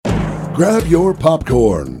Grab your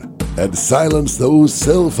popcorn and silence those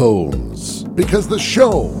cell phones because the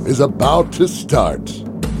show is about to start.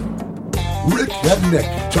 Rick and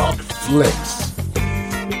Nick Talk Flicks.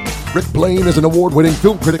 Rick Blaine is an award-winning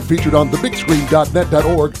film critic featured on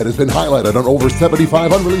thebigscreen.net.org and has been highlighted on over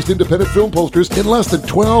 75 unreleased independent film posters in less than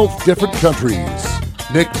 12 different countries.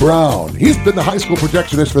 Nick Brown. He's been the high school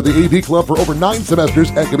projectionist for the AV Club for over 9 semesters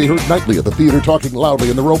and can be heard nightly at the theater talking loudly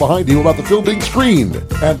in the row behind you about the film being screened.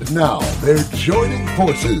 And now they're joining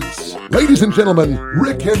forces. Ladies and gentlemen,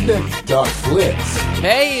 Rick and Nick Talk Flicks.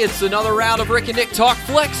 Hey, it's another round of Rick and Nick Talk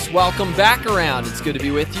Flicks. Welcome back around. It's good to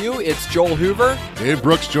be with you. It's Joel Hoover. Dave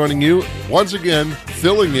Brooks joining you once again,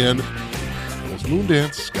 filling in. Those moon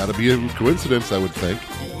dance. Got to be a coincidence, I would think.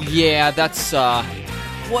 Yeah, that's...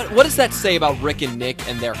 What does that say about Rick and Nick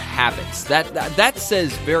and their habits? That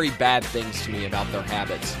says very bad things to me about their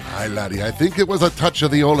habits. Aye, laddie, I think it was a touch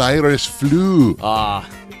of the old Irish flu.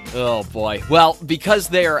 Oh boy. Well, because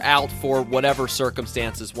they are out for whatever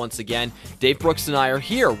circumstances once again, Dave Brooks and I are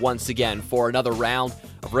here once again for another round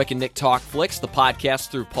of Rick and Nick Talk Flicks, the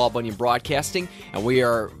podcast through Paul Bunyan Broadcasting, and we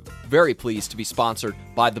are very pleased to be sponsored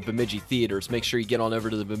by the Bemidji Theaters. Make sure you get on over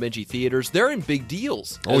to the Bemidji Theaters. They're in big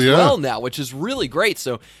deals as well now, which is really great.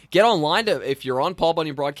 So get online if you're on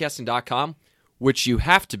paulbunyanbroadcasting.com, which you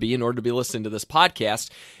have to be in order to be listening to this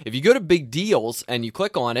podcast. If you go to Big Deals and you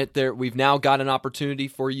click on it, we've now got an opportunity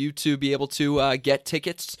for you to be able to get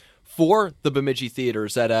tickets for the Bemidji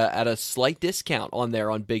Theaters at a slight discount on there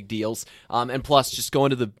on Big Deals. And plus, just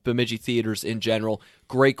going to the Bemidji Theaters in general,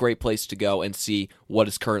 great place to go and see what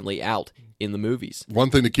is currently out in the movies. One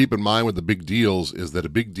thing to keep in mind with the Big Deals is that a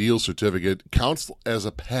Big Deal certificate counts as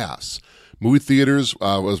a pass. Movie theaters,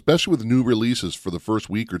 especially with new releases for the first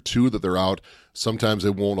week or two that they're out, sometimes they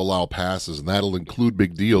won't allow passes, and that'll include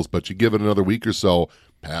Big Deals, but you give it another week or so,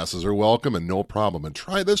 passes are welcome and no problem. And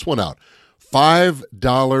try this one out.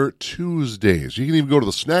 $5 Tuesdays. You can even go to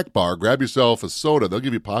the snack bar, grab yourself a soda. They'll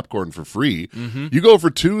give you popcorn for free. Mm-hmm. You go for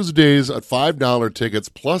Tuesdays at $5 tickets,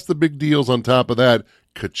 plus the Big Deals on top of that.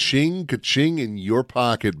 Ka-ching, ka-ching in your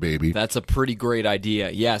pocket, baby. That's a pretty great idea.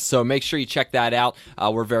 Yeah, so make sure you check that out.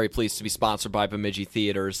 We're very pleased to be sponsored by Bemidji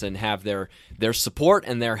Theaters and have their support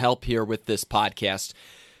and their help here with this podcast.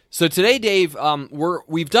 So today, Dave,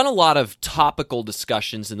 we've done a lot of topical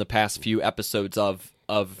discussions in the past few episodes of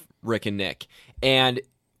Rick and Nick, and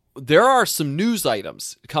there are some news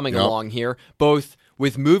items coming along here, both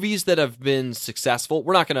with movies that have been successful.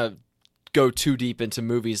 We're not going to go too deep into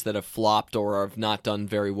movies that have flopped or have not done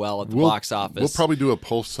very well at the box office. We'll probably do a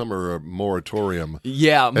post-summer moratorium.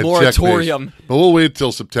 Yeah, moratorium. But we'll wait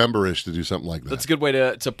till September-ish to do something like that. That's a good way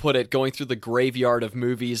to put it, going through the graveyard of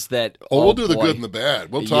movies that... we'll do the good and the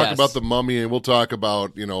bad. We'll talk about The Mummy, and we'll talk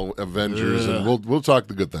about, Avengers, and we'll talk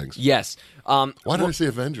the good things. Yes. Why did I say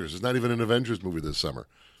Avengers? There's not even an Avengers movie this summer.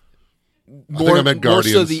 I think I meant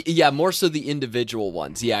Guardians. More so the individual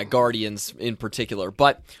ones. Yeah, Guardians in particular.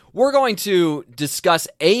 But we're going to discuss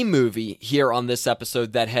a movie here on this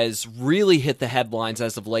episode that has really hit the headlines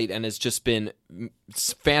as of late and has just been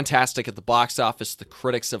fantastic at the box office. The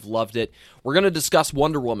critics have loved it. We're going to discuss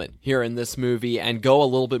Wonder Woman here in this movie and go a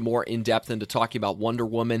little bit more in depth into talking about Wonder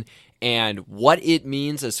Woman and what it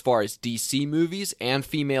means as far as DC movies and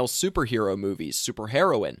female superhero movies,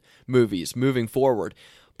 superheroine movies moving forward.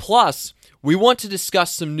 Plus, we want to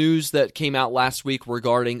discuss some news that came out last week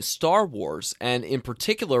regarding Star Wars, and in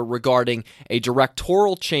particular regarding a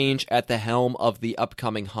directorial change at the helm of the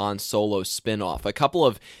upcoming Han Solo spinoff. A couple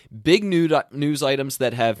of big news items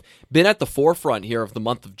that have been at the forefront here of the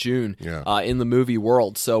month of June in the movie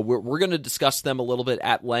world. So we're going to discuss them a little bit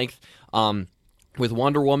at length. With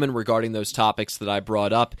Wonder Woman regarding those topics that I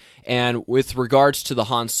brought up, and with regards to the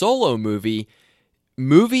Han Solo movie,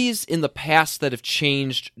 movies in the past that have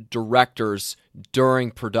changed directors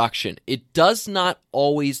during production, it does not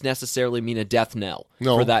always necessarily mean a death knell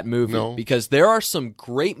for that movie, because there are some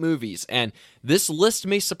great movies, and this list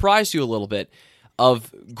may surprise you a little bit,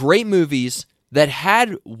 of great movies that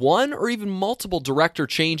had one or even multiple director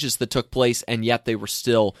changes that took place, and yet they were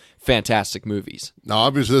still fantastic movies. Now,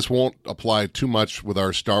 obviously, this won't apply too much with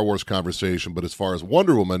our Star Wars conversation, but as far as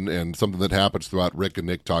Wonder Woman and something that happens throughout Rick and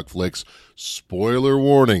Nick Talk Flicks, spoiler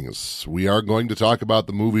warnings. We are going to talk about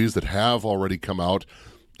the movies that have already come out,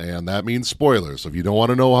 and that means spoilers. So if you don't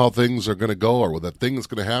want to know how things are going to go or what that thing is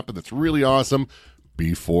going to happen that's really awesome,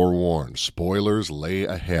 be forewarned. Spoilers lay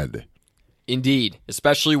ahead. Indeed,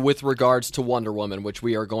 especially with regards to Wonder Woman, which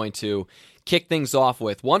we are going to kick things off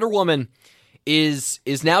with. Wonder Woman is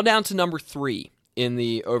now down to number 3 in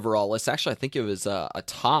the overall list. Actually, I think it was a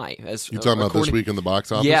tie. You talking about this week in the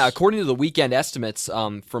box office? Yeah, according to the weekend estimates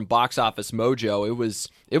from Box Office Mojo,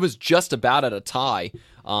 it was just about at a tie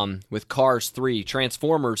with Cars 3.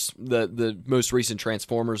 Transformers, the most recent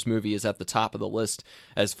Transformers movie, is at the top of the list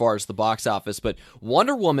as far as the box office. But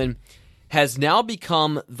Wonder Woman has now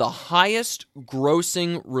become the highest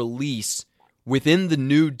grossing release within the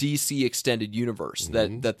new DC Extended Universe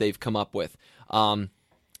that they've come up with.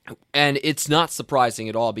 And it's not surprising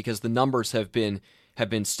at all because the numbers have been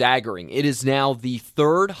staggering. It is now the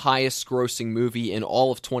third highest grossing movie in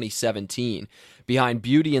all of 2017, behind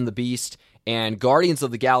Beauty and the Beast and Guardians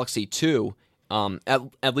of the Galaxy 2,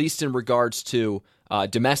 at least in regards to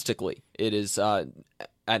domestically. It is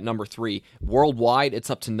at number 3. Worldwide, it's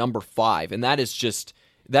up to number 5, and that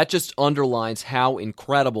just underlines how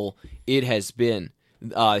incredible it has been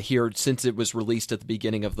here since it was released at the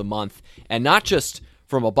beginning of the month. And not just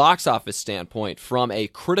from a box office standpoint, from a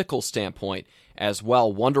critical standpoint as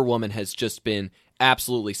well, Wonder Woman has just been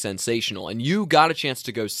absolutely sensational. And you got a chance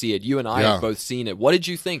to go see it. You and I have both seen it. What did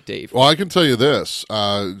you think, Dave? Well, I can tell you this,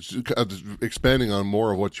 expanding on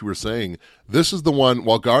more of what you were saying, this is the one,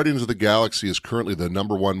 while Guardians of the Galaxy is currently the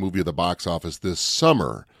number one movie of the box office this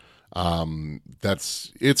summer,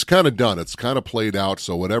 it's kind of done. It's kind of played out.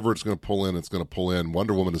 So whatever it's going to pull in, it's going to pull in.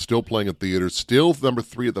 Wonder Woman is still playing in theaters, still number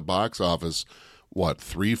 3 at the box office.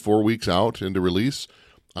 3-4 weeks out into release.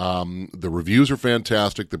 The reviews are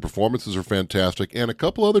fantastic. The performances are fantastic. And a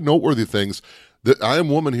couple other noteworthy things. That I Am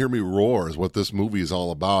Woman, Hear Me Roar is what this movie is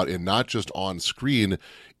all about. And not just on screen.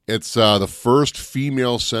 It's the first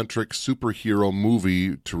female-centric superhero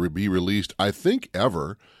movie to be released, I think,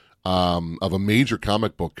 ever. Of a major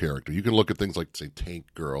comic book character. You can look at things like, say, Tank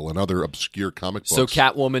Girl and other obscure comic books. So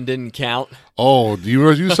Catwoman didn't count? Oh,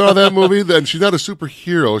 you saw that movie? Then she's not a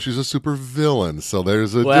superhero, she's a supervillain. So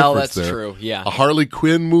there's a difference there. Well, that's true, yeah. A Harley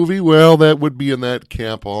Quinn movie? Well, that would be in that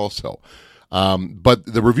camp also. But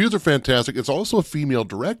the reviews are fantastic. It's also a female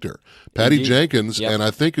director, Patty Jenkins, and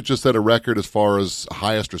I think it just set a record as far as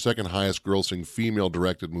highest or second highest grossing female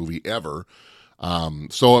directed movie ever.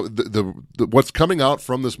 So what's coming out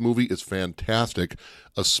from this movie is fantastic,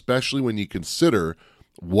 especially when you consider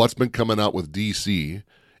what's been coming out with DC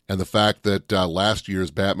and the fact that last year's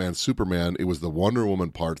Batman Superman, it was the Wonder Woman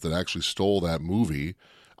part that actually stole that movie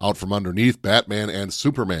out from underneath Batman and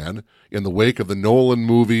Superman in the wake of the Nolan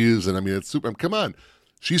movies. And I mean, come on.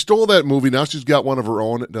 She stole that movie. Now she's got one of her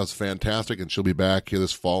own. It does fantastic, and she'll be back here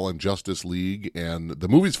this fall in Justice League. And the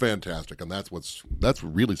movie's fantastic, and that's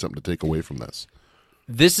really something to take away from this.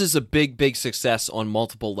 This is a big, big success on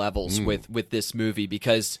multiple levels with this movie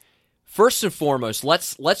because, first and foremost,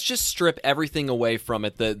 let's just strip everything away from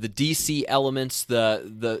it. The DC elements,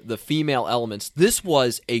 the female elements. This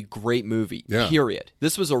was a great movie. Yeah. Period.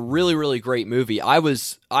 This was a really, really great movie.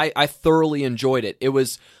 I thoroughly enjoyed it. It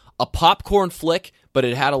was a popcorn flick, but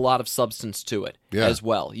it had a lot of substance to it as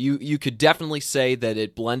well. You could definitely say that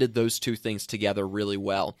it blended those two things together really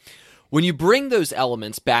well. When you bring those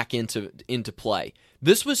elements back into play,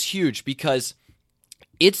 this was huge because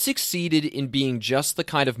it succeeded in being just the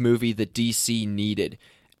kind of movie that DC needed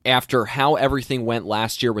after how everything went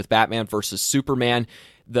last year with Batman versus Superman,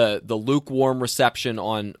 the lukewarm reception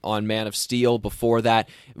on Man of Steel before that.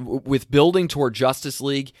 With building toward Justice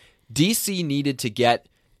League, DC needed to get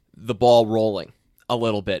the ball rolling a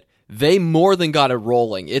little bit. They more than got it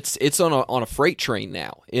rolling. It's on a freight train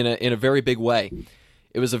now in a very big way.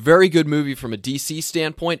 It was a very good movie from a DC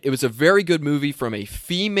standpoint. It was a very good movie from a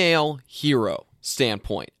female hero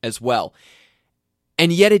standpoint as well.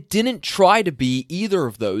 And yet it didn't try to be either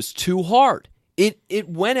of those too hard. It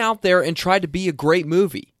went out there and tried to be a great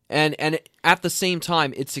movie. And at the same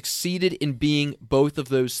time, it succeeded in being both of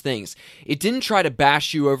those things. It didn't try to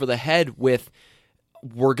bash you over the head with,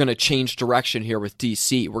 we're going to change direction here with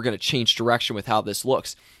DC. We're going to change direction with how this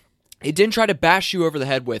looks. It didn't try to bash you over the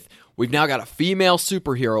head with, we've now got a female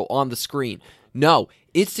superhero on the screen. No,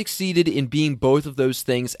 it succeeded in being both of those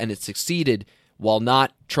things, and it succeeded while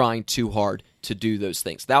not trying too hard to do those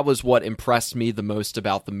things. That was what impressed me the most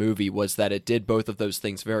about the movie, was that it did both of those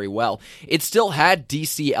things very well. It still had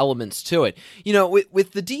DC elements to it. You know,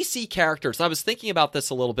 with the DC characters, I was thinking about this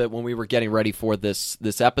a little bit when we were getting ready for this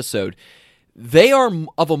episode. They are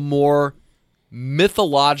of a more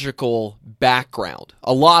mythological background.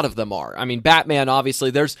 A lot of them are. I mean, Batman,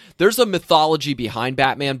 obviously, there's a mythology behind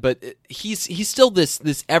Batman, but he's still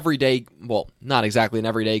this everyday, well, not exactly an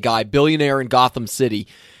everyday guy, billionaire in Gotham City.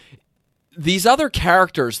 These other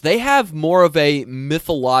characters, they have more of a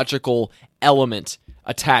mythological element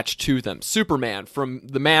attached to them. Superman, from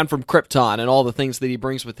the man from Krypton and all the things that he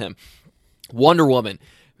brings with him. Wonder Woman,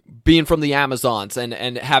 being from the Amazons and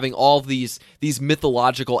having all of these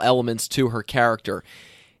mythological elements to her character,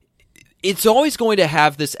 it's always going to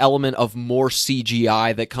have this element of more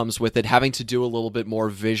CGI that comes with it, having to do a little bit more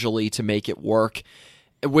visually to make it work,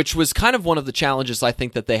 which was kind of one of the challenges I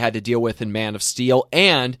think that they had to deal with in Man of Steel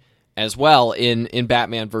and as well in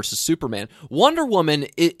Batman versus Superman. Wonder Woman,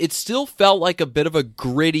 it still felt like a bit of a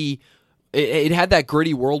gritty, it had that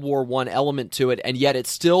gritty World War I element to it, and yet it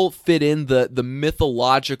still fit in the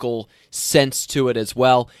mythological sense to it as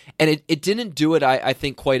well. And it didn't do it, I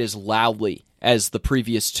think, quite as loudly as the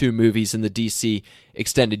previous two movies in the DC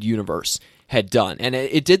Extended Universe had done. And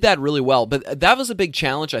it did that really well. But that was a big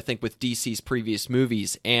challenge, I think, with DC's previous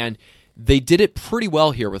movies, and they did it pretty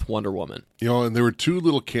well here with Wonder Woman. And there were two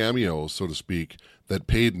little cameos, so to speak, that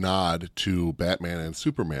paid nod to Batman and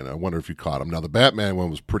Superman. I wonder if you caught them. Now, the Batman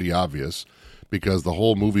one was pretty obvious because the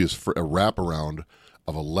whole movie is a wraparound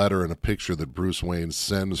of a letter and a picture that Bruce Wayne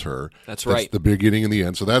sends her. That's right. That's the beginning and the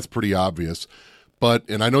end, so that's pretty obvious. But,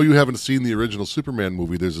 and I know you haven't seen the original Superman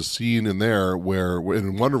movie, there's a scene in there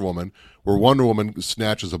in Wonder Woman, where Wonder Woman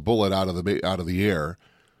snatches a bullet out of the air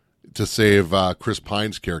to save Chris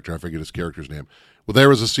Pine's character. I forget his character's name. Well, there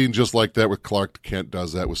was a scene just like that where Clark Kent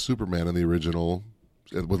does that with Superman in the original,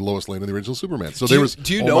 with Lois Lane in the original Superman. So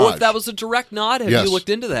do you know if that was a direct nod? Have Yes. you looked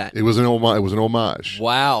into that? It was an homage.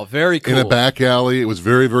 Wow, very cool. In a back alley. It was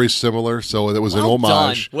very, very similar. So it was an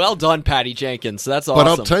homage. Well done, Patty Jenkins. That's awesome. But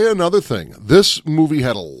I'll tell you another thing. This movie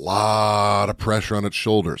had a lot of pressure on its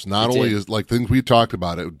shoulders. Not only is like things we talked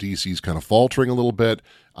about, DC's kind of faltering a little bit.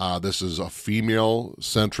 This is a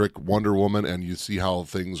female-centric Wonder Woman, and you see how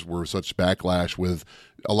things were such backlash with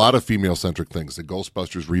a lot of female-centric things. The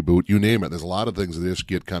Ghostbusters reboot, you name it. There's a lot of things that just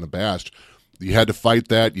get kind of bashed. You had to fight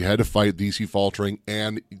that. You had to fight DC faltering,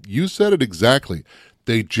 and you said it exactly.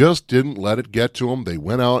 They just didn't let it get to them. They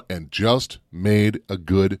went out and just made a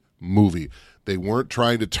good movie. They weren't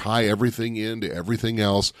trying to tie everything into everything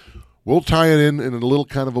else. We'll tie it in a little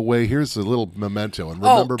kind of a way. Here's a little memento, and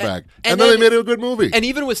remember back. And then they made it a good movie. And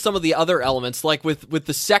even with some of the other elements, like with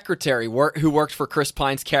the secretary who worked for Chris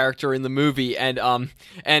Pine's character in the movie, and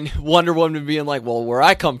Wonder Woman being like, well, where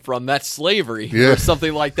I come from, that's slavery, or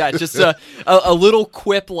something like that. Just a little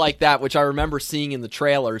quip like that, which I remember seeing in the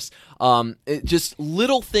trailers. Just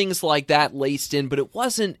little things like that laced in, but it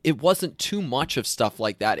wasn't too much of stuff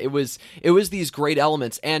like that. It was these great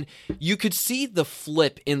elements, and you could see the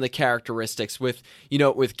flip in the characteristics with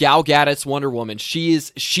Gal Gadot's Wonder Woman.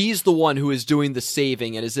 She's the one who is doing the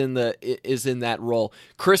saving and is in that role.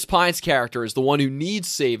 Chris Pine's character is the one who needs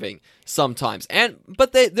saving sometimes,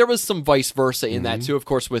 but there was some vice versa in that too, of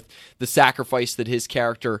course, with the sacrifice that his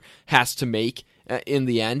character has to make in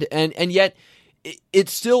the end, and yet. It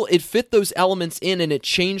fit those elements in, and it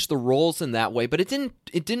changed the roles in that way, but it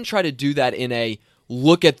didn't try to do that in a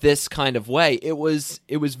look at this kind of way. It was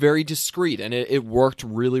very discreet, and it worked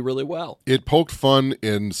really, really well. It poked fun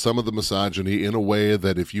in some of the misogyny in a way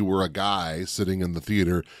that if you were a guy sitting in the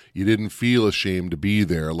theater, you didn't feel ashamed to be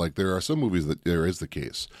there. Like there are some movies that there is the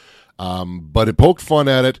case. But it poked fun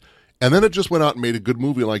at it. And then it just went out and made a good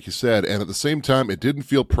movie, like you said. And at the same time, it didn't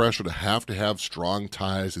feel pressure to have strong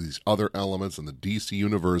ties to these other elements in the DC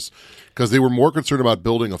universe because they were more concerned about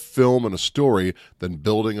building a film and a story than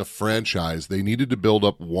building a franchise. They needed to build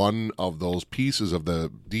up one of those pieces of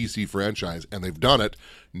the DC franchise, and they've done it.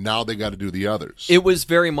 Now they got to do the others. It was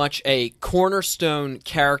very much a cornerstone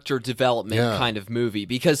character development kind of movie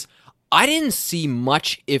because I didn't see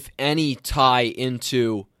much, if any, tie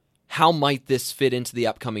into how might this fit into the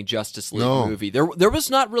upcoming Justice League movie? There was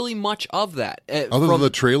not really much of that. Other than the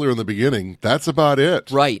trailer in the beginning, that's about it.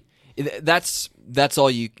 Right. That's all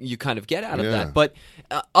you kind of get out of that. But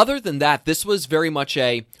other than that, this was very much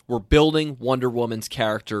a we're building Wonder Woman's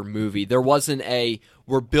character movie. There wasn't a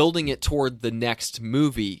we're building it toward the next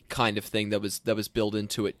movie kind of thing that was built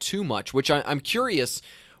into it too much, which I'm curious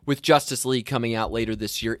with Justice League coming out later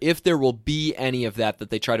this year, if there will be any of that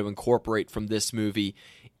they try to incorporate from this movie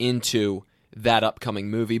into that upcoming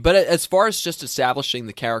movie. But as far as just establishing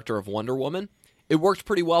the character of Wonder Woman, it worked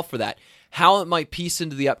pretty well for that. How it might piece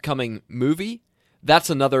into the upcoming movie, that's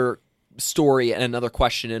another story and another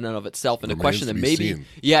question in and of itself, and a question that maybe,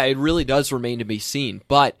 it really does remain to be seen.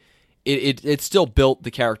 But it still built the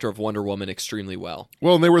character of Wonder Woman extremely well.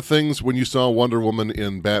 Well, and there were things when you saw Wonder Woman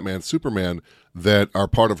in Batman Superman that are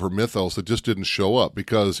part of her mythos that just didn't show up,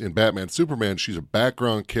 because in Batman Superman, she's a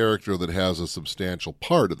background character that has a substantial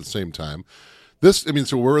part at the same time.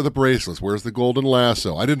 So where are the bracelets? Where's the golden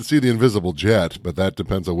lasso? I didn't see the invisible jet, but that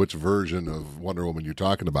depends on which version of Wonder Woman you're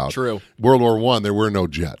talking about. True. World War I, there were no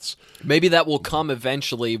jets. Maybe that will come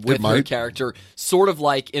eventually with her character, sort of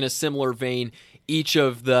like in a similar vein each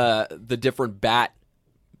of the different bat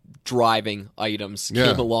driving items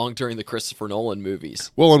came along during the Christopher Nolan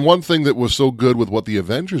movies. Well, and one thing that was so good with what the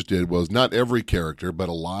Avengers did was not every character, but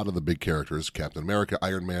a lot of the big characters, Captain America,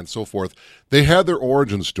 Iron Man, so forth, they had their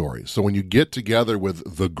origin stories. So when you get together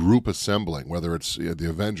with the group assembling, whether it's the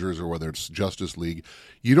Avengers or whether it's Justice League,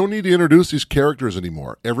 you don't need to introduce these characters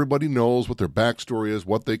anymore. Everybody knows what their backstory is,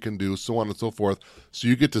 what they can do, so on and so forth. So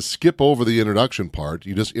you get to skip over the introduction part.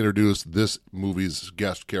 You just introduce this movie's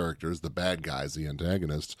guest characters, the bad guys, the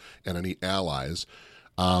antagonists, and any allies,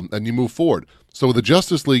 and you move forward. So with the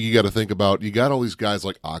Justice League, you got to think about, you got all these guys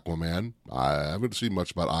like Aquaman. I haven't seen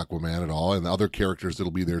much about Aquaman at all, and the other characters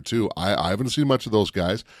that'll be there too. I haven't seen much of those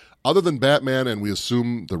guys, other than Batman, and we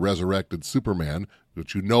assume the resurrected Superman,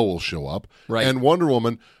 which will show up, right, and Wonder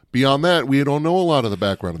Woman. Beyond that, we don't know a lot of the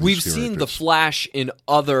background of these characters. We've seen the Flash in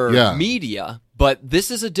other media, but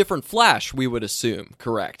this is a different Flash, we would assume,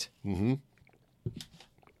 correct? Mm-hmm.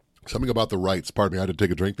 Something about the rights. Pardon me, I had to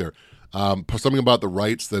take a drink there. Something about the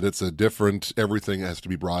rights, that it's a different, everything has to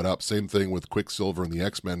be brought up. Same thing with Quicksilver in the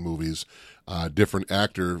X-Men movies. Different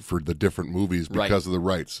actor for the different movies because of the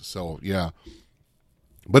rights. So, yeah.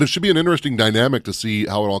 But it should be an interesting dynamic to see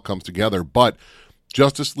how it all comes together. But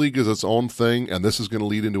Justice League is its own thing, and this is going to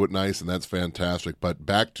lead into it nice, and that's fantastic. But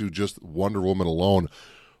back to just Wonder Woman alone.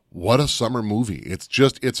 What a summer movie.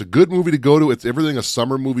 It's a good movie to go to. It's everything a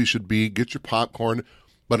summer movie should be. Get your popcorn.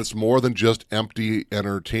 But it's more than just empty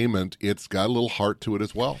entertainment. It's got a little heart to it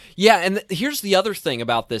as well. Yeah, and here's the other thing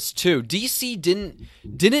about this too. DC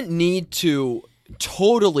didn't need to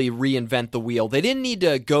totally reinvent the wheel. They didn't need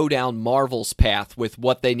to go down Marvel's path with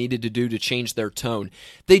what they needed to do to change their tone.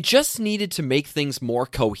 They just needed to make things more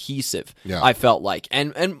cohesive, I felt like.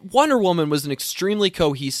 And Wonder Woman was an extremely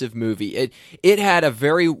cohesive movie. It had a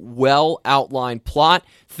very well outlined plot,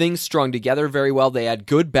 things strung together very well. They had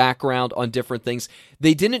good background on different things.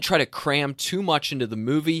 They didn't try to cram too much into the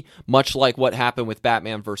movie, much like what happened with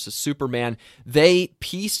Batman versus Superman. They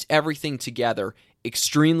pieced everything together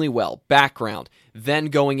extremely well. Background, then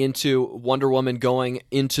going into Wonder Woman going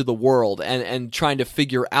into the world and trying to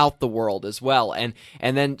figure out the world as well, and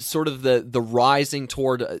then sort of the rising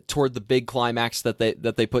toward the big climax that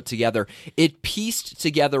they put together. It pieced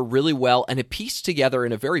together really well, and it pieced together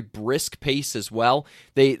in a very brisk pace as well.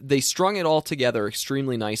 They strung it all together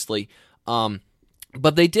extremely nicely,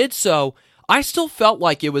 but they did so. I still felt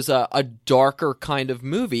like it was a darker kind of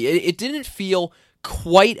movie. It didn't feel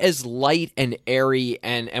quite as light and airy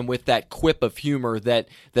and with that quip of humor that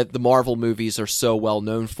the Marvel movies are so well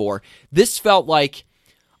known for. This felt like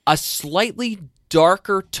a slightly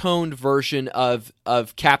darker toned version of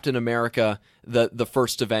Captain America, the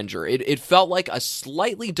first Avenger. It felt like a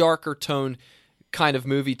slightly darker toned kind of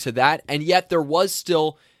movie to that, and yet there was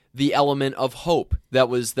still the element of hope that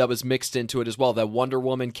was mixed into it as well, that Wonder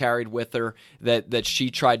Woman carried with her, that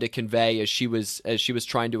she tried to convey as she was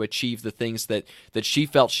trying to achieve the things that she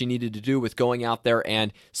felt she needed to do with going out there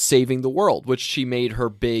and saving the world, which she made her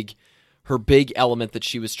big element that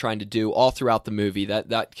she was trying to do all throughout the movie.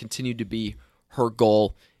 That continued to be her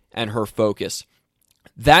goal and her focus.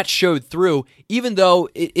 That showed through, even though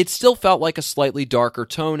it still felt like a slightly darker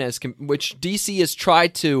tone, which DC has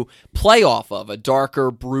tried to play off of, a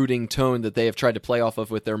darker, brooding tone that they have tried to play off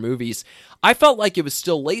of with their movies. I felt like it was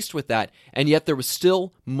still laced with that, and yet there was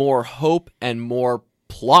still more hope and more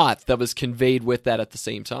plot that was conveyed with that at the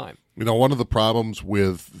same time. You know, one of the problems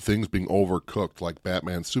with things being overcooked, like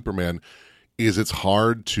Batman, Superman, is it's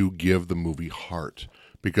hard to give the movie heart.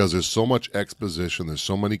 Because there's so much exposition, there's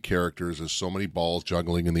so many characters, there's so many balls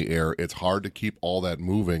juggling in the air, it's hard to keep all that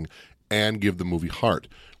moving and give the movie heart.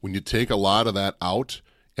 When you take a lot of that out,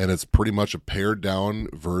 and it's pretty much a pared-down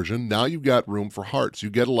version, now you've got room for hearts.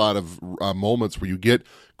 You get a lot of moments where you get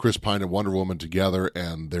Chris Pine and Wonder Woman together,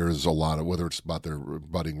 and there's a lot of, whether it's about their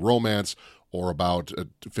budding romance or about a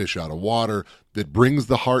fish out of water, that brings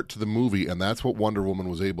the heart to the movie, and that's what Wonder Woman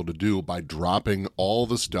was able to do by dropping all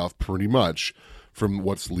the stuff pretty much from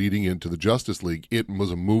what's leading into the Justice League. It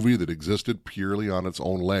was a movie that existed purely on its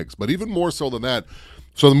own legs. But even more so than that,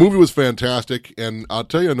 so the movie was fantastic, and I'll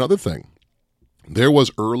tell you another thing. There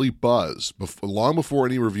was early buzz, long before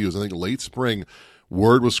any reviews. I think late spring,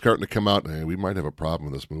 word was starting to come out, hey, we might have a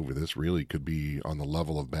problem with this movie. This really could be on the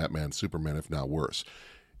level of Batman, Superman, if not worse.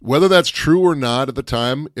 Whether that's true or not at the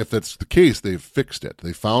time, if that's the case, they've fixed it.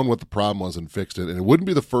 They found what the problem was and fixed it, and it wouldn't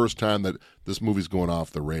be the first time that this movie's going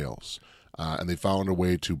off the rails. And they found a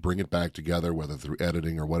way to bring it back together, whether through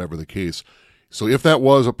editing or whatever the case. So if that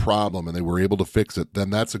was a problem and they were able to fix it, then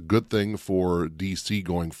that's a good thing for DC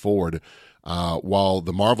going forward. While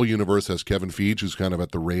the Marvel Universe has Kevin Feige, who's kind of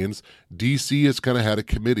at the reins, DC has kind of had a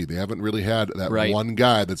committee. They haven't really had that one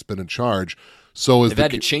guy that's been in charge. So they've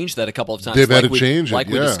had to change that a couple of times. They've had to change it, like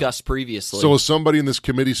we discussed previously. So is somebody in this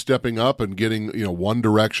committee stepping up and getting one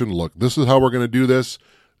direction? Look, this is how we're going to do this.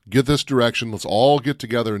 Get this direction. Let's all get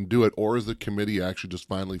together and do it. Or is the committee actually just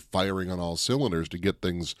finally firing on all cylinders to get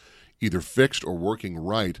things either fixed or working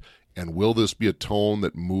right? And will this be a tone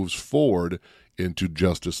that moves forward into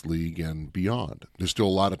Justice League and beyond? There's still a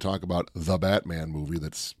lot of talk about the Batman movie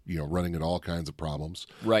that's running into all kinds of problems.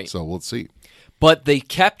 Right. So we'll see. But they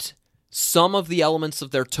kept some of the elements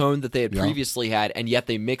of their tone that they had previously had, and yet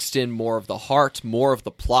they mixed in more of the heart, more of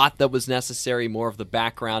the plot that was necessary, more of the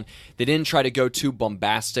background. They didn't try to go too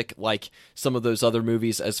bombastic like some of those other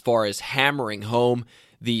movies as far as hammering home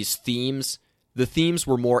these themes. The themes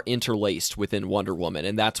were more interlaced within Wonder Woman,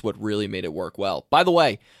 and that's what really made it work well. By the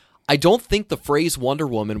way, I don't think the phrase Wonder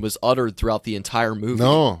Woman was uttered throughout the entire movie.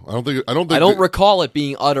 No, I don't recall it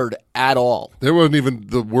being uttered at all. There wasn't even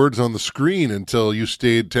the words on the screen until you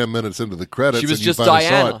stayed 10 minutes into the credits. She was and just you finally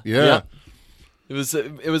Diana. Saw it. Yeah.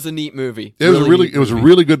 It was a neat movie. It was a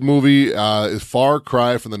really good movie. Far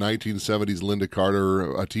cry from the 1970s Linda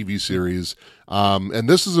Carter TV series. And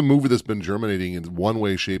this is a movie that's been germinating in one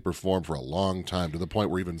way, shape, or form for a long time, to the point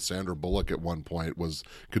where even Sandra Bullock at one point was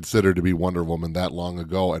considered to be Wonder Woman that long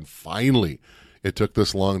ago. And finally, it took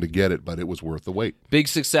this long to get it, but it was worth the wait. Big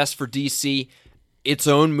success for DC. Its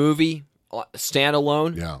own movie,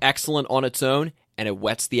 standalone, excellent on its own. And it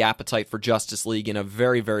whets the appetite for Justice League in a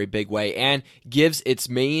very, very big way and gives its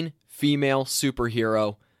main female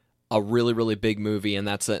superhero a really, really big movie, and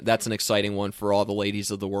that's an exciting one for all the ladies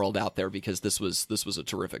of the world out there, because this was a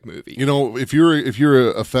terrific movie. If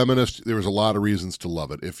you're a feminist, there was a lot of reasons to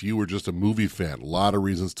love it. If you were just a movie fan, a lot of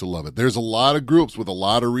reasons to love it. There's a lot of groups with a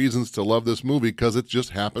lot of reasons to love this movie because it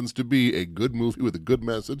just happens to be a good movie with a good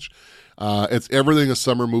message. It's everything a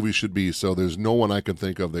summer movie should be, so there's no one I can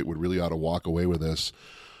think of that would really ought to walk away with this.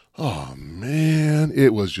 Oh, man,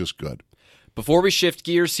 it was just good. Before we shift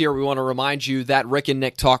gears here, we want to remind you that Rick and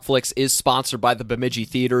Nick Talk Flicks is sponsored by the Bemidji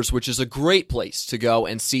Theaters, which is a great place to go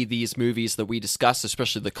and see these movies that we discuss,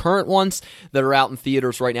 especially the current ones that are out in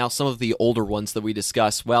theaters right now. Some of the older ones that we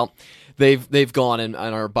discuss, well, they've gone and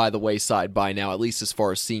are by the wayside by now, at least as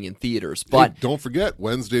far as seeing in theaters. But hey, don't forget,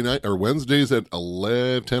 Wednesdays at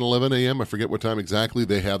 10, 11 a.m., I forget what time exactly,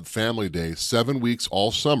 they have Family Day, 7 weeks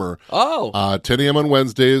all summer. 10 a.m. on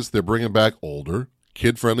Wednesdays. They're bringing back older,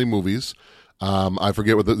 kid-friendly movies. I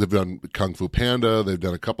forget what they've done. Kung Fu Panda. They've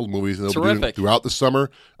done a couple of movies, and they'll be doing it throughout the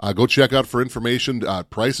summer. Go check out for information.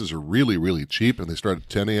 Prices are really, really cheap, and they start at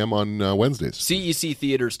 10 a.m. on Wednesdays.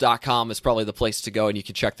 CECtheaters.com is probably the place to go, and you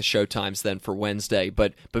can check the show times then for Wednesday.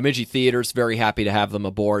 But Bemidji Theaters, very happy to have them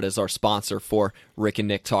aboard as our sponsor for Rick and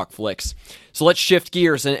Nick Talk Flicks. So let's shift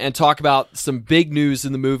gears and talk about some big news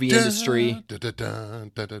in the movie industry. This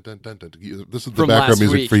is the background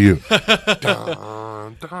music for you.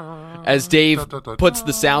 As Dave puts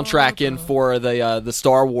the soundtrack in for the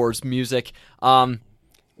Star Wars music.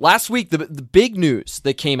 Last week, the big news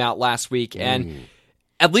that came out last week, and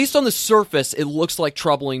at least on the surface, it looks like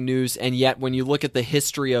troubling news, and yet when you look at the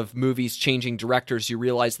history of movies changing directors, you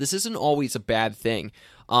realize this isn't always a bad thing.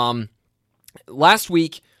 Last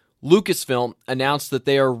week, Lucasfilm announced that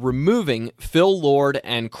they are removing Phil Lord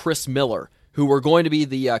and Chris Miller, who were going to be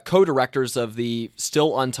the co-directors of the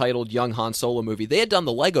still untitled Young Han Solo movie. They had done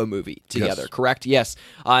the Lego movie together, correct? Yes.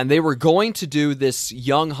 And they were going to do this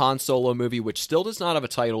Young Han Solo movie, which still does not have a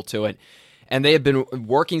title to it. And they had been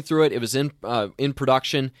working through it. It was in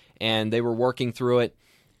production, and they were working through it.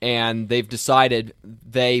 And they've decided,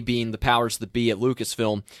 they being the powers that be at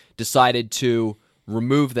Lucasfilm, decided to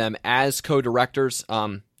remove them as co-directors.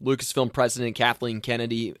 Lucasfilm president Kathleen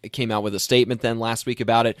Kennedy came out with a statement then last week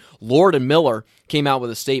about it. Lord and Miller came out with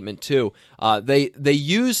a statement too. They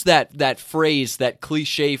use that phrase, that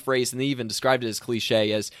cliche phrase, and they even described it as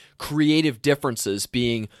cliche, as creative differences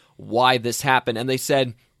being why this happened. And they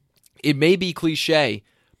said, it may be cliche,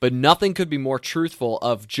 but nothing could be more truthful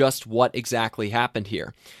of just what exactly happened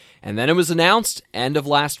here. And then it was announced, end of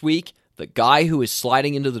last week, the guy who is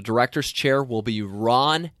sliding into the director's chair will be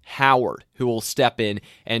Ron Howard, who will step in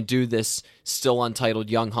and do this still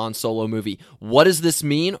untitled Young Han Solo movie. What does this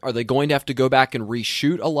mean? Are they going to have to go back and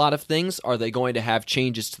reshoot a lot of things? Are they going to have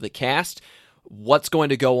changes to the cast? What's going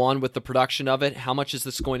to go on with the production of it? How much is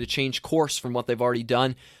this going to change course from what they've already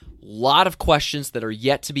done? A lot of questions that are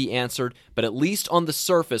yet to be answered, but at least on the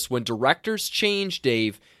surface, when directors change,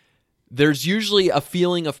 Dave, there's usually a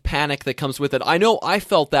feeling of panic that comes with it. I know I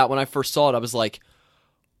felt that when I first saw it. I was like,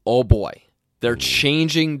 oh boy, They're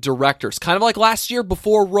changing directors. Kind of like last year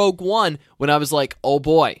before Rogue One, when I was like, oh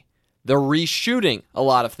boy, they're reshooting a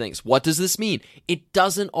lot of things. What does this mean? It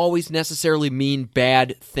doesn't always necessarily mean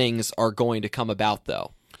bad things are going to come about,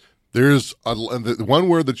 though. There's the one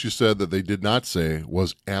word that you said that they did not say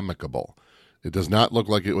was amicable. It does not look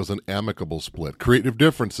like it was an amicable split. Creative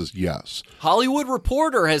differences, yes. Hollywood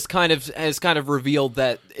Reporter has kind of revealed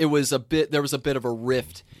that there was a bit of a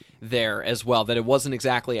rift there as well, that it wasn't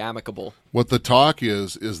exactly amicable. What the talk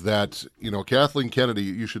is that, Kathleen Kennedy,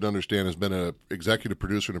 you should understand, has been an executive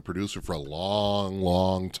producer and a producer for a long,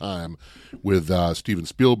 long time with Steven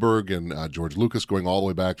Spielberg and George Lucas, going all the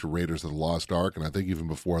way back to Raiders of the Lost Ark, and I think even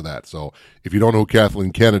before that. So if you don't know who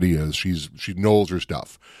Kathleen Kennedy is, she knows her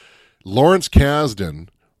stuff. Lawrence Kasdan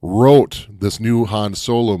wrote this new Han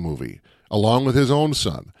Solo movie along with his own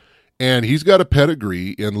son. And he's got a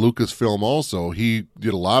pedigree in Lucasfilm also. He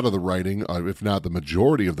did a lot of the writing, if not the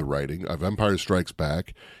majority of the writing, of Empire Strikes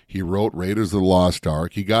Back. He wrote Raiders of the Lost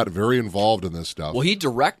Ark. He got very involved in this stuff. Well, he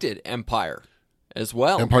directed Empire as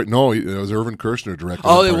well. No, it was Irvin Kershner directed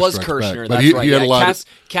Oh, Empire it was Strikes Kershner. Back. That's But right. he had a lot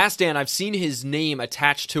Kasdan, I've seen his name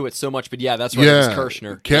attached to it so much, but yeah, that's right. It was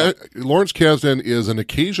Kershner. Lawrence Kasdan is an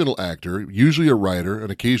occasional actor, usually a writer,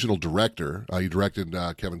 an occasional director. He directed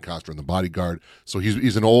Kevin Costner in The Bodyguard. So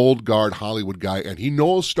he's an old guard Hollywood guy, and he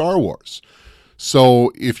knows Star Wars.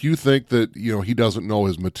 So if you think that he doesn't know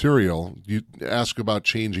his material, you ask about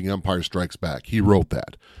changing Empire Strikes Back. He wrote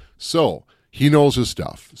that. So he knows his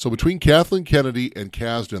stuff. So between Kathleen Kennedy and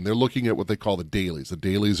Kasdan, they're looking at what they call the dailies. The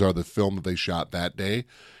dailies are the film that they shot that day,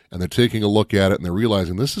 and they're taking a look at it, and they're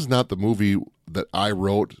realizing this is not the movie that I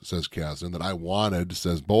wrote, says Kasdan, that I wanted,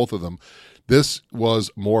 says both of them. This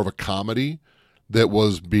was more of a comedy that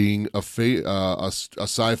was being a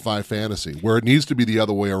sci-fi fantasy, where it needs to be the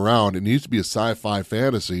other way around. It needs to be a sci-fi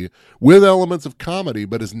fantasy with elements of comedy,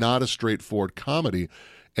 but is not a straightforward comedy.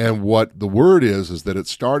 And what the word is that it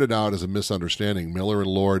started out as a misunderstanding. Miller and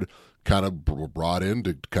Lord kind of were brought in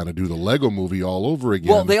to kind of do the Lego movie all over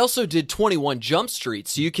again. Well, they also did 21 Jump Street,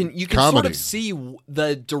 so you can sort of see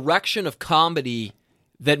the direction of comedy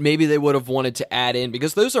that maybe they would have wanted to add in,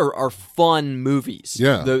 because those are fun movies.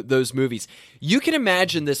 Yeah. Those movies. You can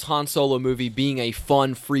imagine this Han Solo movie being a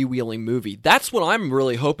fun, freewheeling movie. That's what I'm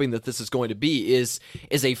really hoping that this is going to be, is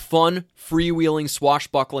a fun, freewheeling,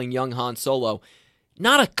 swashbuckling young Han Solo.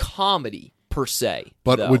 Not a comedy, per se.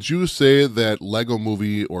 But though. Would you say that Lego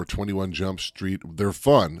Movie or 21 Jump Street, they're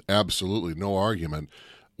fun, absolutely, no argument.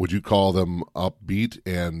 Would you call them upbeat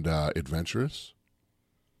and adventurous?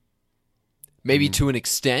 Maybe to an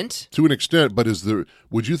extent. To an extent, but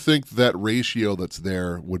would you think that ratio that's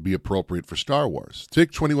there would be appropriate for Star Wars?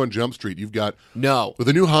 Take 21 Jump Street. You've got no. With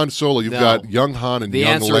the new Han Solo, you've got young Han and young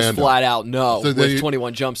Lando. The answer is flat out no. So with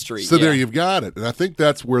 21 Jump Street. So there you've got it, and I think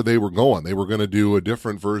that's where they were going. They were going to do a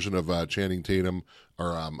different version of Channing Tatum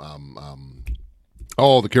or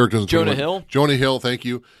the characters in Jonah Hill. Jonah Hill, thank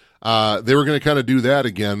you. They were going to kind of do that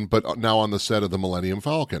again, but now on the set of the Millennium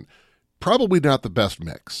Falcon. Probably not the best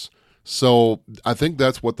mix. So I think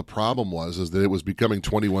that's what the problem was, is that it was becoming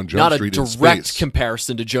 21 Jump Street in space. Not a direct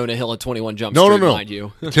comparison to Jonah Hill and 21 Jump Street, mind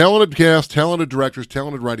you. Talented cast, talented directors,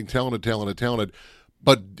 talented writing, talented.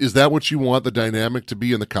 But is that what you want the dynamic to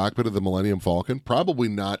be in the cockpit of the Millennium Falcon? Probably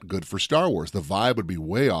not good for Star Wars. The vibe would be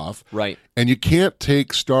way off. Right. And you can't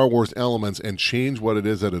take Star Wars elements and change what it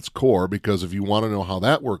is at its core, because if you want to know how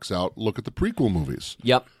that works out, look at the prequel movies.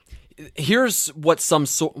 Yep. Here's what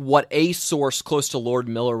a source close to Lord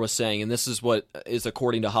Miller was saying, and this is what is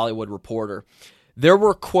according to Hollywood Reporter. There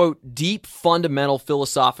were, quote, deep fundamental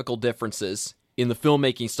philosophical differences in the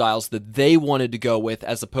filmmaking styles that they wanted to go with,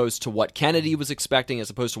 as opposed to what Kennedy was expecting, as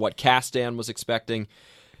opposed to what Kasdan was expecting.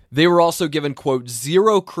 They were also given, quote,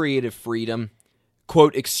 zero creative freedom,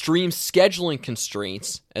 quote, extreme scheduling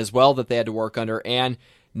constraints as well that they had to work under, and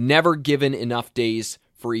never given enough days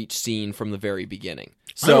for each scene from the very beginning.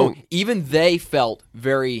 So even they felt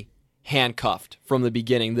very handcuffed from the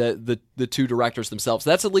beginning, the two directors themselves.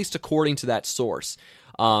 That's at least according to that source,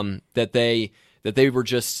 that they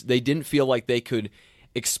didn't feel like they could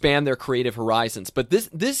expand their creative horizons. But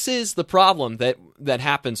this is the problem that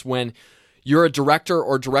happens when you're a director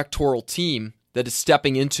or directorial team that is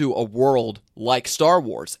stepping into a world like Star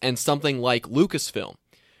Wars and something like Lucasfilm.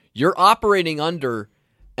 You're operating under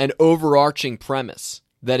an overarching premise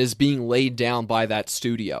that is being laid down by that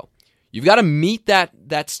studio. You've got to meet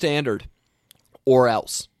that standard or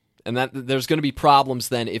else. And that there's going to be problems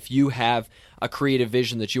then if you have a creative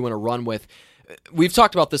vision that you want to run with. We've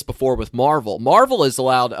talked about this before with Marvel. Marvel is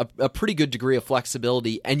allowed a pretty good degree of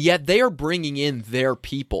flexibility, and yet they are bringing in their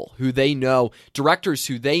people who they know, directors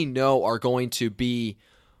who they know are going to be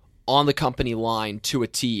on the company line to a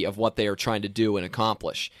T of what they are trying to do and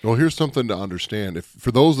accomplish. Well, here's something to understand.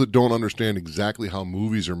 For those that don't understand exactly how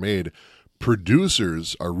movies are made,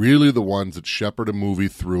 producers are really the ones that shepherd a movie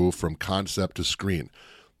through from concept to screen.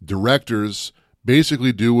 Directors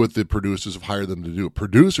basically do what the producers have hired them to do.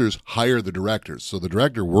 Producers hire the directors, so the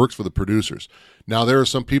director works for the producers. Now, there are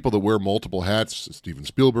some people that wear multiple hats. Steven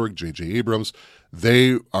Spielberg, J.J. Abrams,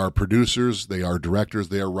 they are producers, they are directors,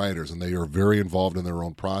 they are writers, and they are very involved in their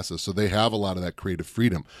own process, so they have a lot of that creative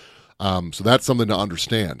freedom. So that's something to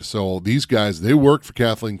understand. So these guys, they work for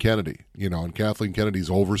Kathleen Kennedy, and Kathleen Kennedy's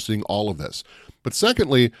overseeing all of this. But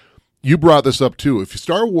secondly, you brought this up too. If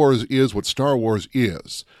Star Wars is what Star Wars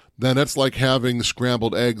is, then that's like having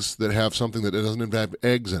scrambled eggs that have something that doesn't have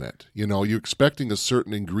eggs in it. You're expecting a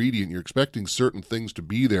certain ingredient. You're expecting certain things to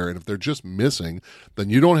be there. And if they're just missing,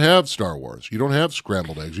 then you don't have Star Wars. You don't have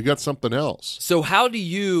scrambled eggs. You got something else. So how do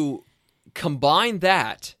you combine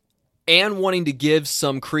that and wanting to give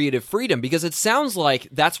some creative freedom? Because it sounds like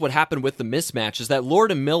that's what happened with the mismatch, is that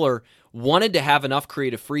Lord and Miller wanted to have enough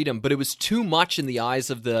creative freedom, but it was too much in the eyes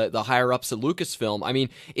of the higher-ups at Lucasfilm. I mean,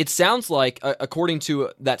 it sounds like, according to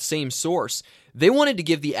that same source, they wanted to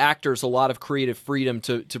give the actors a lot of creative freedom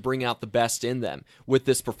to bring out the best in them with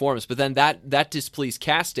this performance, but then that displeased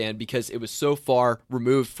Kasdan because it was so far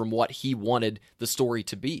removed from what he wanted the story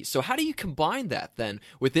to be. So how do you combine that then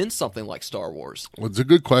within something like Star Wars? Well, it's a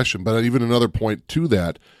good question, but even another point to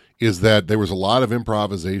that is that there was a lot of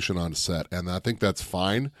improvisation on set, and I think that's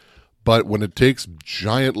fine. But when it takes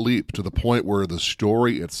giant leap to the point where the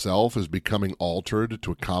story itself is becoming altered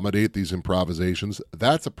to accommodate these improvisations,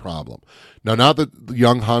 that's a problem. Now, not that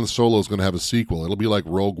young Han Solo is going to have a sequel. It'll be like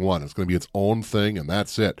Rogue One. It's going to be its own thing, and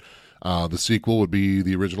that's it. The sequel would be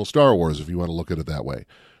the original Star Wars, if you want to look at it that way.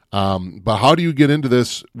 But how do you get into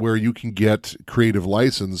this where you can get creative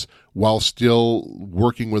license while still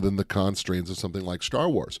working within the constraints of something like Star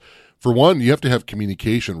Wars? For one, you have to have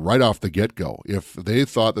communication right off the get-go. If they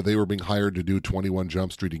thought that they were being hired to do 21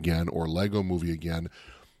 Jump Street again or Lego Movie again,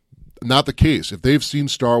 not the case. If they've seen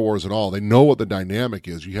Star Wars at all, they know what the dynamic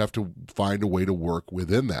is. You have to find a way to work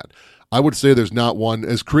within that. I would say there's not one,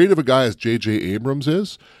 as creative a guy as J.J. Abrams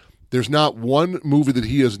is, there's not one movie that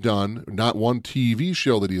he has done, not one TV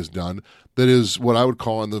show that he has done, that is what I would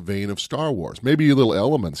call in the vein of Star Wars. Maybe little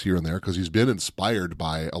elements here and there, because he's been inspired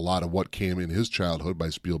by a lot of what came in his childhood by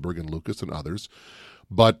Spielberg and Lucas and others.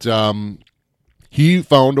 But he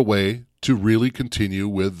found a way to really continue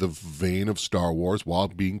with the vein of Star Wars while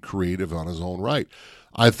being creative on his own right.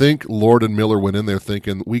 I think Lord and Miller went in there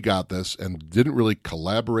thinking, we got this, and didn't really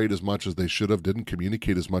collaborate as much as they should have, didn't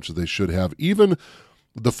communicate as much as they should have. Even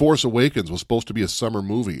The Force Awakens was supposed to be a summer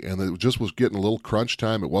movie, and it just was getting a little crunch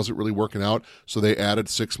time. It wasn't really working out, so they added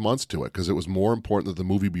 6 months to it because it was more important that the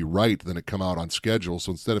movie be right than it come out on schedule.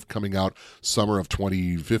 So instead of coming out summer of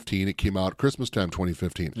 2015, it came out Christmas time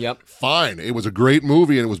 2015. Yep. Fine. It was a great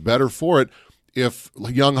movie, and it was better for it. If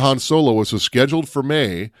young Han Solo was scheduled for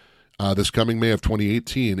May, this coming May of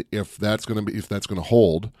 2018, if that's going to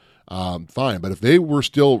hold, fine. But if they were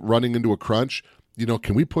still running into a crunch,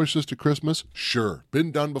 can we push this to Christmas? Sure.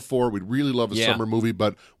 Been done before. We'd really love a summer movie,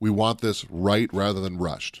 but we want this right rather than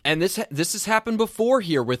rushed. And this has happened before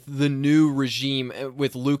here with the new regime,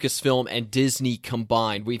 with Lucasfilm and Disney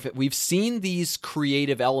combined. We've seen these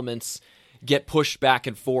creative elements get pushed back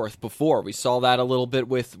and forth before. We saw that a little bit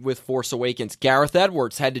with Force Awakens. Gareth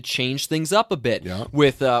Edwards had to change things up a bit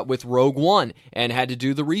with Rogue One and had to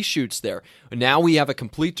do the reshoots there. Now we have a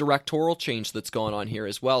complete directorial change that's going on here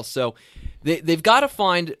as well. So they've got to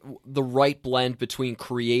find the right blend between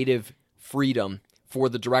creative freedom for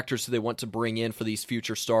the directors who they want to bring in for these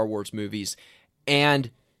future Star Wars movies and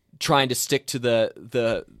trying to stick to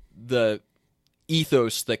the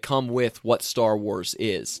ethos that come with what Star Wars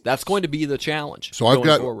is. That's going to be the challenge. So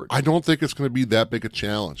forward. I don't think it's going to be that big a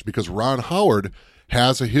challenge because Ron Howard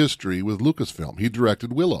has a history with Lucasfilm. He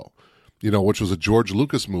directed Willow, which was a George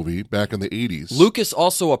Lucas movie back in the 80s. Lucas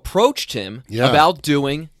also approached him about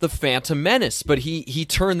doing The Phantom Menace, but he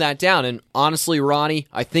turned that down. And honestly, Ronnie,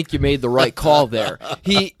 I think you made the right call there.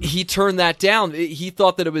 He turned that down. He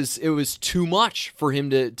thought that it was too much for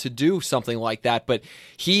him to do something like that. But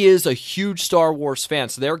he is a huge Star Wars fan,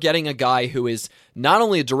 so they're getting a guy who is not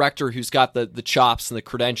only a director who's got the chops and the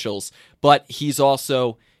credentials, but he's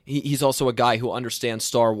also a guy who understands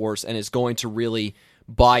Star Wars and is going to really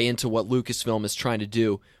buy into what Lucasfilm is trying to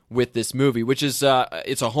do with this movie, which is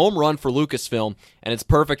it's a home run for Lucasfilm, and it's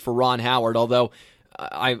perfect for Ron Howard, although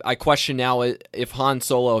I question now if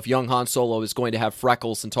young Han Solo is going to have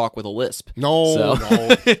freckles and talk with a lisp. No.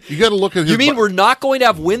 You got to look at his. You mean we're not going to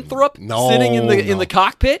have Winthrop sitting in the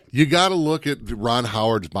cockpit? You got to look at Ron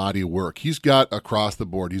Howard's body of work. He's got across the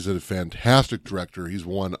board. He's a fantastic director. He's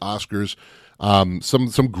won Oscars.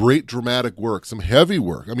 Some great dramatic work, some heavy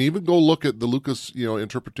work. I mean, even go look at the Lucas,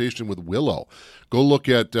 interpretation with Willow. Go look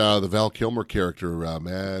at the Val Kilmer character,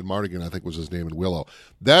 Mad Mardigan, I think was his name in Willow.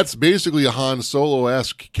 That's basically a Han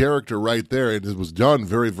Solo-esque character right there, and it was done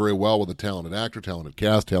very, very well with a talented actor, talented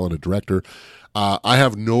cast, talented director. I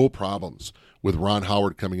have no problems with Ron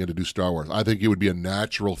Howard coming in to do Star Wars. I think it would be a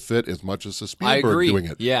natural fit as much as Spielberg doing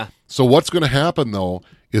it. Yeah. So what's going to happen, though,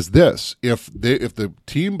 is this. If the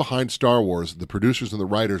team behind Star Wars, the producers and the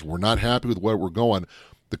writers, were not happy with where we're going,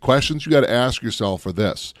 the questions you got to ask yourself are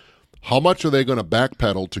this. How much are they going to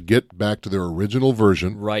backpedal to get back to their original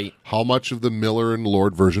version? Right. How much of the Miller and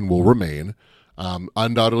Lord version will remain?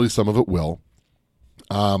 Undoubtedly, some of it will.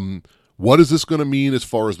 What is this going to mean as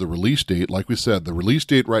far as the release date? Like we said, the release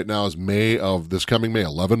date right now is May of this coming May,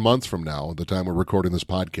 11 months from now, at the time we're recording this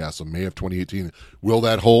podcast, so May of 2018. Will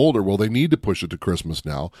that hold, or will they need to push it to Christmas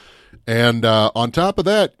now? And on top of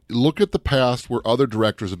that, look at the past where other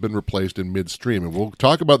directors have been replaced in midstream. And we'll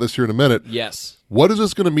talk about this here in a minute. Yes. What is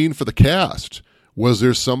this going to mean for the cast? Was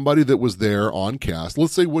there somebody that was there on cast?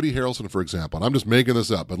 Let's say Woody Harrelson, for example. And I'm just making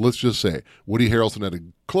this up, but let's just say Woody Harrelson had a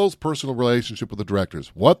close personal relationship with the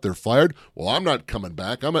directors. What? They're fired? Well, I'm not coming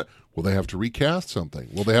back. Will they have to recast something?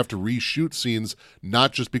 Will they have to reshoot scenes,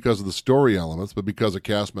 not just because of the story elements, but because a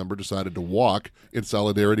cast member decided to walk in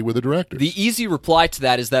solidarity with the directors? The easy reply to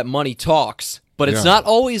that is that money talks. But it's not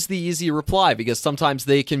always the easy reply, because sometimes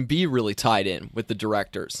they can be really tied in with the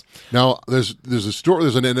directors. Now, there's a story.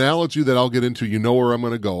 There's an analogy that I'll get into. You know where I'm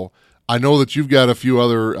going to go. I know that you've got a few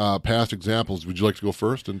other past examples. Would you like to go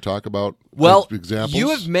first and talk about examples? You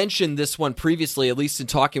have mentioned this one previously, at least in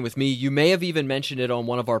talking with me. You may have even mentioned it on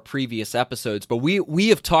one of our previous episodes, but we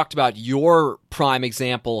have talked about your prime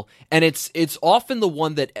example, and it's often the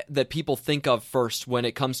one that people think of first when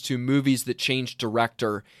it comes to movies that change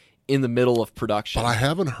director in the middle of production. But I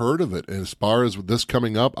haven't heard of it. And as far as this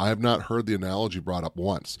coming up, I have not heard the analogy brought up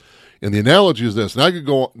once. And the analogy is this, and I could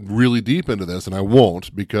go really deep into this, and I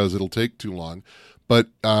won't because it'll take too long, but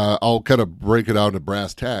I'll kind of break it out into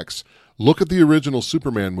brass tacks. Look at the original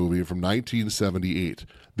Superman movie from 1978.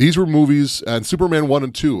 These were movies, and Superman 1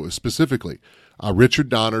 and 2 specifically. Richard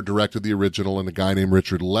Donner directed the original, and a guy named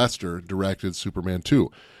Richard Lester directed Superman 2.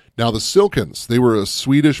 Now, the Silkins, they were a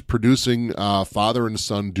Swedish producing father and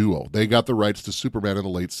son duo. They got the rights to Superman in the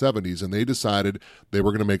late 70s, and they decided they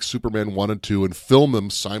were going to make Superman 1 and 2 and film them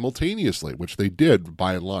simultaneously, which they did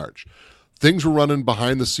by and large. Things were running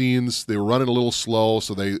behind the scenes. They were running a little slow,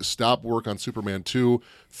 so they stopped work on Superman 2,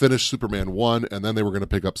 finished Superman 1, and then they were going to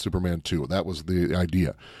pick up Superman 2. That was the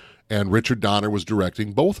idea. And Richard Donner was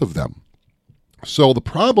directing both of them. So the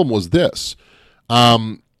problem was this.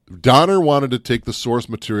 Donner wanted to take the source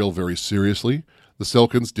material very seriously. The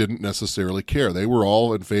Silkins didn't necessarily care. They were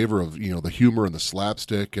all in favor of, the humor and the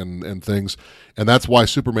slapstick and things. And that's why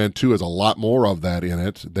Superman 2 has a lot more of that in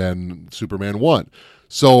it than Superman 1.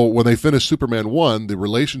 So when they finished Superman 1, the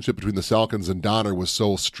relationship between the Salkinds and Donner was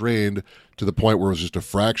so strained to the point where it was just a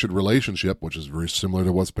fractured relationship, which is very similar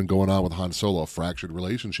to what's been going on with Han Solo, a fractured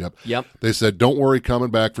relationship. Yep. They said, don't worry, coming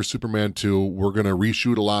back for Superman 2, we're going to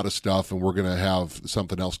reshoot a lot of stuff, and we're going to have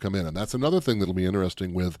something else come in. And that's another thing that'll be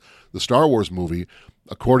interesting with the Star Wars movie.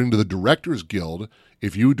 According to the Directors Guild,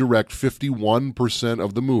 if you direct 51%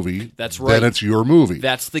 of the movie, that's right, then it's your movie.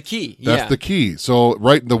 That's the key. That's the key. So,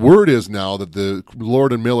 the word is now that the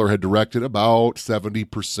Lord and Miller had directed about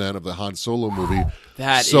 70% of the Han Solo movie.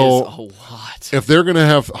 That is a lot. If they're going to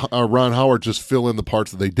have Ron Howard just fill in the parts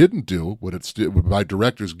that they didn't do, would it by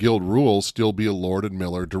Directors Guild rules still be a Lord and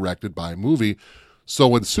Miller directed by movie? So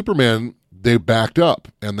when Superman, they backed up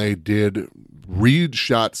and they did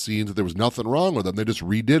re-shot scenes that there was nothing wrong with them. They just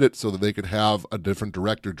redid it so that they could have a different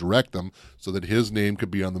director direct them so that his name could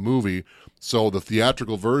be on the movie. So the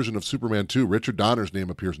theatrical version of Superman 2, Richard Donner's name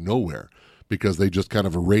appears nowhere because they just kind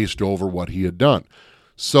of erased over what he had done.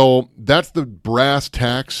 So that's the brass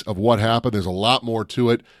tacks of what happened. There's a lot more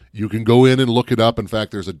to it. You can go in and look it up. In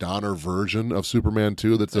fact, there's a Donner version of Superman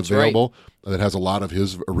 2 that's available that has a lot of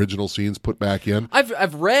his original scenes put back in.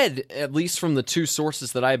 I've read, at least from the two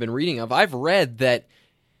sources that I've been reading of, I've read that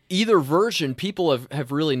either version people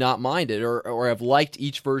have really not minded or have liked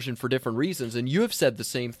each version for different reasons, and you have said the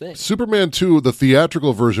same thing. Superman 2, the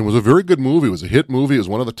theatrical version, was a very good movie. It was a hit movie. It was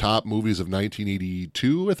one of the top movies of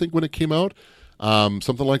 1982, I think, when it came out.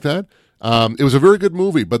 Something like that. It was a very good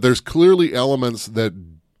movie, but there's clearly elements that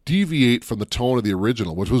deviate from the tone of the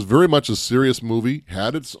original, which was very much a serious movie,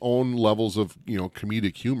 had its own levels of,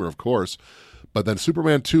 comedic humor, of course. But then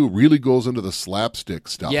Superman 2 really goes into the slapstick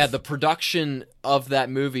stuff. Yeah, the production of that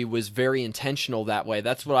movie was very intentional that way.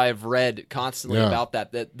 That's what I've read constantly about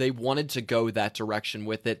that they wanted to go that direction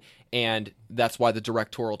with it, and that's why the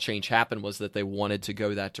directorial change happened, was that they wanted to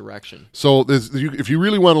go that direction. So if you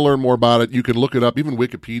really want to learn more about it, you can look it up. Even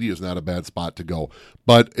Wikipedia is not a bad spot to go.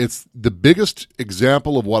 But it's the biggest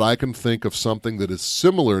example of what I can think of something that is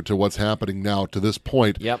similar to what's happening now to this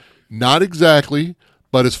point. Yep. Not exactly.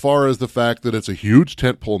 But as far as the fact that it's a huge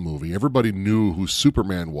tentpole movie, everybody knew who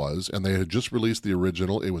Superman was, and they had just released the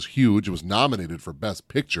original. It was huge. It was nominated for Best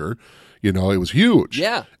Picture. It was huge.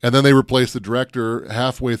 Yeah. And then they replaced the director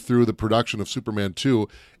halfway through the production of Superman 2,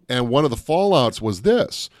 and one of the fallouts was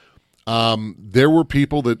this. There were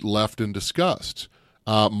people that left in disgust.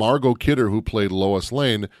 Margot Kidder, who played Lois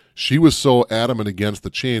Lane, she was so adamant against the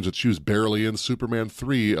change that she was barely in Superman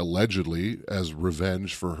 3, allegedly, as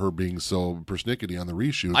revenge for her being so persnickety on the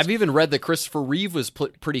reshoots. I've even read that Christopher Reeve was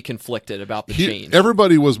pretty conflicted about the change.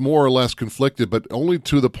 Everybody was more or less conflicted, but only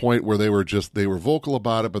to the point where they were vocal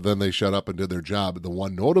about it, but then they shut up and did their job. The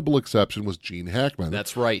one notable exception was Gene Hackman.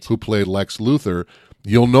 That's right. Who played Lex Luthor.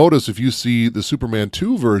 You'll notice if you see the Superman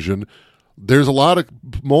 2 version, there's a lot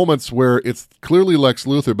of moments where it's clearly Lex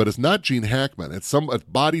Luthor, but it's not Gene Hackman. It's a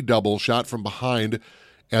body double shot from behind,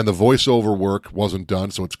 and the voiceover work wasn't done.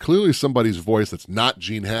 So it's clearly somebody's voice that's not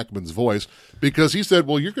Gene Hackman's voice, because he said,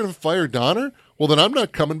 well, you're going to fire Donner? Well, then I'm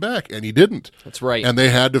not coming back. And he didn't. That's right. And they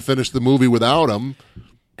had to finish the movie without him.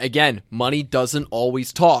 Again, money doesn't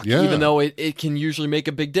always talk. Yeah. Even though it can usually make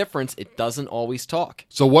a big difference, it doesn't always talk.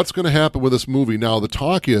 So what's going to happen with this movie? Now, the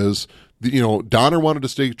talk is, Donner wanted to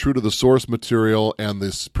stay true to the source material, and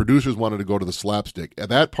the producers wanted to go to the slapstick. And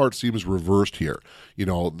that part seems reversed here.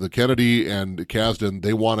 The Kennedy and Kasdan,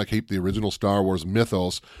 they want to keep the original Star Wars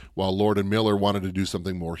mythos, while Lord and Miller wanted to do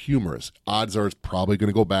something more humorous. Odds are it's probably going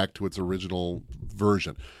to go back to its original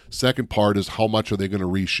version. Second part is, how much are they going to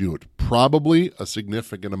reshoot? Probably a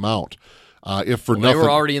significant amount. If for nothing, they were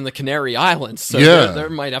already in the Canary Islands, so they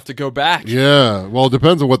might have to go back. Yeah, well, it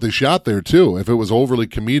depends on what they shot there too. If it was overly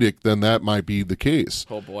comedic, then that might be the case.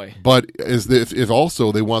 Oh boy! But if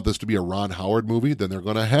also they want this to be a Ron Howard movie, then they're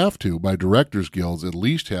going to have to, by Directors Guilds, at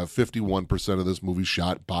least have 51% of this movie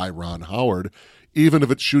shot by Ron Howard, even if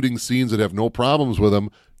it's shooting scenes that have no problems with him,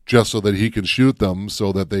 just so that he can shoot them,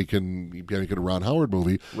 so that they can make it a Ron Howard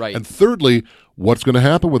movie. Right. And thirdly, what's going to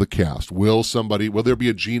happen with the cast? Will there be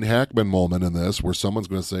a Gene Hackman moment in this where someone's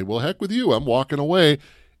going to say, well, heck with you, I'm walking away?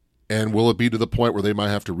 And will it be to the point where they might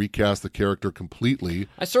have to recast the character completely?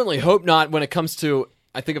 I certainly hope not. When it comes to,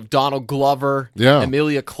 I think of Donald Glover,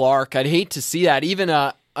 Emilia Clarke, I'd hate to see that. Even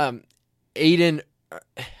Aiden,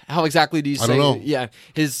 how exactly do you say? I don't know. Yeah,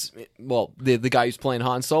 the guy who's playing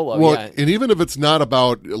Han Solo. Well, yeah. And even if it's not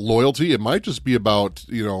about loyalty, it might just be about,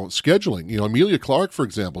 scheduling. Emilia Clarke, for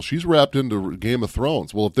example, she's wrapped into Game of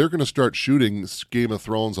Thrones. Well, if they're going to start shooting Game of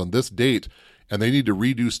Thrones on this date, and they need to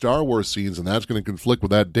redo Star Wars scenes, and that's going to conflict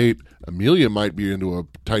with that date, Amelia might be into a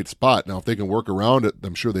tight spot. Now, if they can work around it,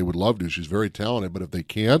 I'm sure they would love to. She's very talented, but if they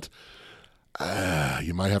can't,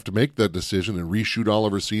 you might have to make that decision and reshoot all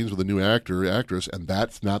of her scenes with a new actor or actress, and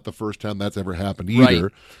that's not the first time that's ever happened either.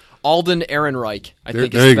 Right. Alden Ehrenreich, I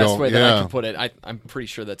think is the best way that I can put it. I'm pretty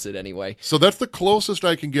sure that's it anyway. So that's the closest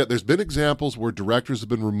I can get. There's been examples where directors have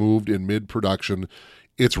been removed in mid-production.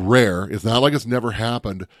 It's rare. It's not like it's never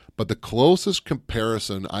happened, but the closest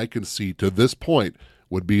comparison I can see to this point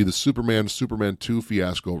would be the Superman 2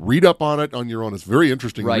 fiasco. Read up on it on your own. It's a very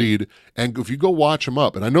interesting read. And if you go watch them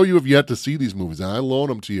up, and I know you have yet to see these movies, and I loan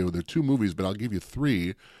them to you. They're 2 movies, but I'll give you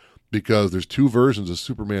 3 because there's 2 versions of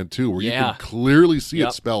Superman 2 where you can clearly see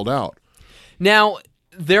it spelled out. Now,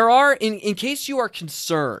 there are, in case you are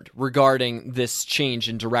concerned regarding this change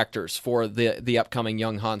in directors for the upcoming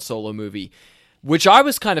young Han Solo movie, which I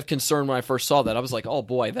was kind of concerned when I first saw that. I was like, oh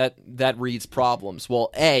boy, that reads problems.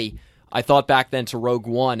 Well, I thought back then to Rogue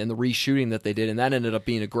One and the reshooting that they did, and that ended up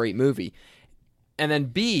being a great movie. And then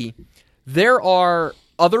B, there are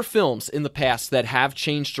other films in the past that have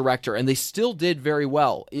changed director, and they still did very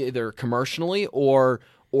well, either commercially or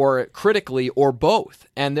critically or both.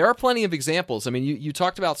 And there are plenty of examples. I mean, you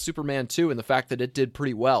talked about Superman 2 and the fact that it did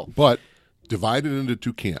pretty well. But divided into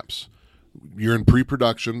 2 camps. You're in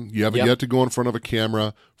pre-production. You haven't yet to go in front of a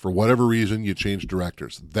camera. For whatever reason, you change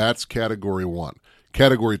directors. That's category 1.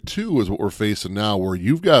 Category 2 is what we're facing now, where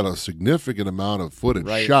you've got a significant amount of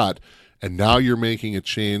footage shot, and now you're making a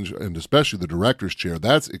change, and especially the director's chair.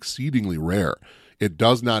 That's exceedingly rare. It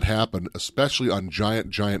does not happen, especially on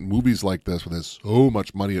giant movies like this, where there's so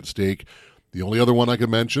much money at stake. The only other one I could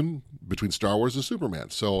mention between Star Wars is Superman.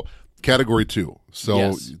 So category 2. So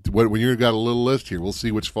Yes. when you've got a little list here, we'll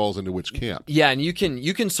see which falls into which camp. Yeah, and you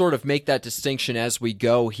can sort of make that distinction as we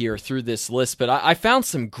go here through this list. But I found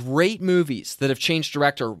some great movies that have changed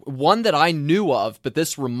director. One that I knew of, but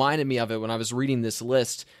this reminded me of it when I was reading this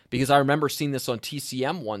list, because I remember seeing this on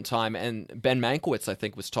TCM one time, and Ben Mankiewicz, I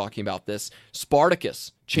think, was talking about this.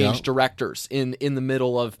 Spartacus changed directors in the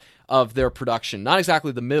middle of their production. Not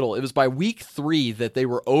exactly the middle. It was by week 3 that they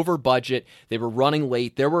were over budget. They were running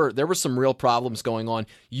late. There were some real problems going on.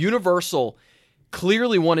 Universal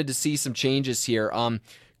clearly wanted to see some changes here.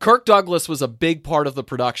 Kirk Douglas was a big part of the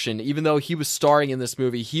production. Even though he was starring in this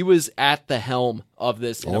movie, he was at the helm of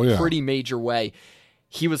this in a pretty major way.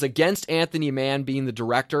 He was against Anthony Mann being the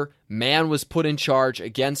director. Mann was put in charge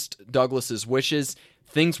against Douglas's wishes.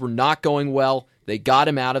 Things were not going well. They got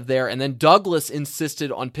him out of there. And then Douglas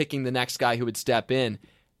insisted on picking the next guy who would step in.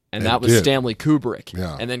 And that was Stanley Kubrick.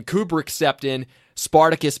 Yeah. And then Kubrick stepped in.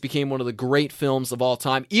 Spartacus became one of the great films of all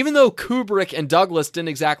time. Even though Kubrick and Douglas didn't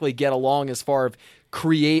exactly get along as far as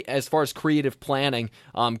creative planning,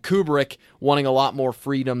 Kubrick wanting a lot more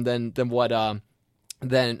freedom than what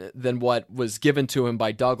was given to him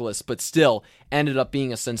by Douglas, but still ended up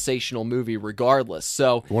being a sensational movie regardless.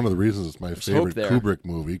 So one of the reasons it's my favorite Kubrick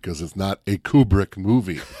movie, because it's not a Kubrick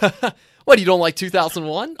movie. What, you don't like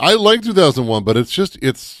 2001? I like 2001, but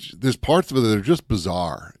there's parts of it that are just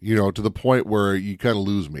bizarre, to the point where you kind of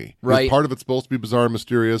lose me. Right. Part of it's supposed to be bizarre and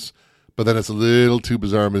mysterious, but then it's a little too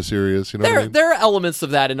bizarre and mysterious. What I mean? There are elements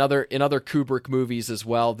of that in other Kubrick movies as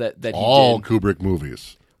well that he all did. Kubrick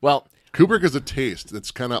movies. Well, Kubrick is a taste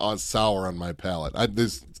that's kind of sour on my palate.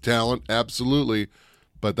 There's talent, absolutely,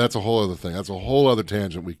 but that's a whole other thing. That's a whole other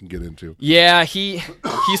tangent we can get into. Yeah, he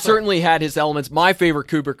certainly had his elements. My favorite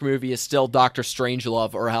Kubrick movie is still Dr.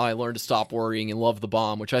 Strangelove, or How I Learned to Stop Worrying and Love the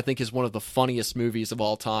Bomb, which I think is one of the funniest movies of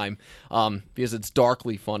all time, because it's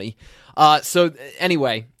darkly funny. So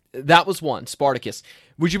anyway, that was one, Spartacus.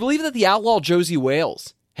 Would you believe that The Outlaw Josie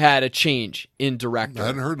Wales had a change in director? I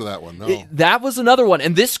hadn't heard of that one, no. That was another one,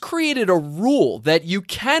 and this created a rule that you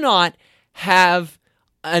cannot have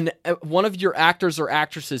one of your actors or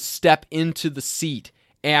actresses step into the seat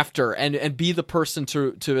after and be the person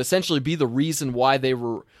to essentially be the reason why they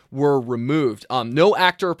were removed. No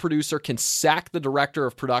actor or producer can sack the director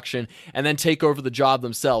of production and then take over the job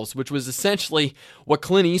themselves, which was essentially what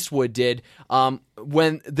Clint Eastwood did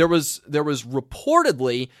when there was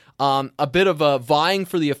reportedly a bit of a vying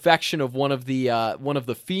for the affection of one of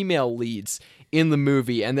the female leads in the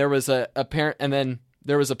movie, and there was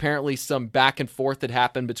there was apparently some back and forth that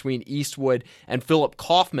happened between Eastwood and Philip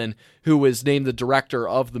Kaufman, who was named the director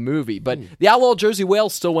of the movie. But The Outlaw Josie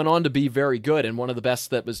Wales still went on to be very good and one of the best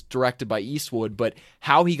that was directed by Eastwood, but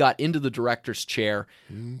how he got into the director's chair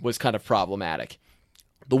was kind of problematic.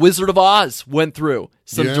 The Wizard of Oz went through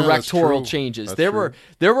some directorial changes. There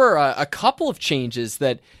were a couple of changes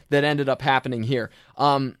that ended up happening here.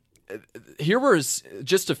 Here was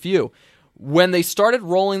just a few. When they started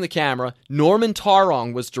rolling the camera, Norman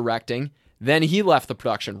Tarrong was directing. Then he left the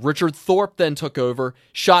production. Richard Thorpe then took over,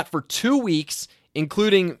 shot for 2 weeks,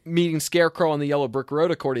 including meeting Scarecrow on the Yellow Brick Road,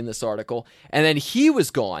 according to this article. And then he was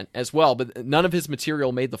gone as well, but none of his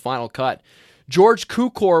material made the final cut. George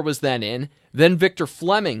Cukor was then in. Then Victor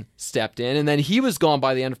Fleming stepped in, and then he was gone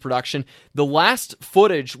by the end of production. The last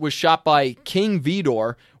footage was shot by King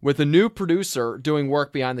Vidor with a new producer doing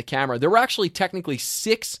work behind the camera. There were actually technically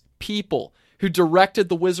 6 people who directed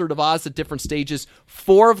The Wizard of Oz at different stages.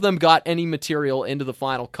 4 of them got any material into the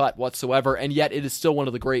final cut whatsoever, and yet it is still one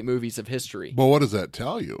of the great movies of history. Well, what does that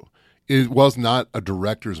tell you? It was not a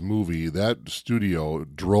director's movie. That studio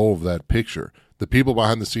drove that picture. The people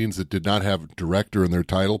behind the scenes that did not have director in their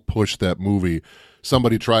title pushed that movie.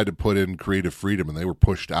 Somebody tried to put in creative freedom, and they were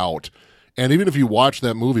pushed out. And even if you watch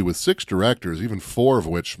that movie with 6 directors, even 4 of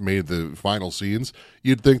which made the final scenes,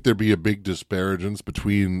 you'd think there'd be a big disparagence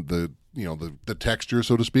between the texture,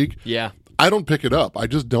 so to speak. Yeah. I don't pick it up. I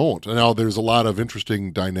just don't. And now there's a lot of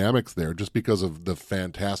interesting dynamics there just because of the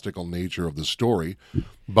fantastical nature of the story.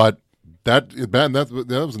 But that was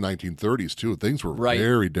the 1930s, too. Things were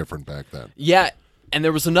very different back then. Yeah. And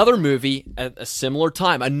there was another movie at a similar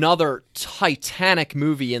time, another titanic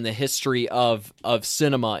movie in the history of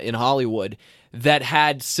cinema in Hollywood that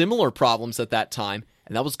had similar problems at that time,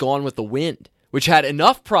 and that was Gone with the Wind, which had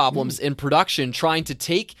enough problems in production trying to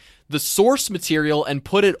take the source material and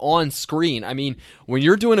put it on screen. I mean, when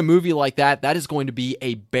you're doing a movie like that, that is going to be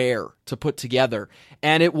a bear to put together.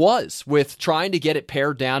 And it was, with trying to get it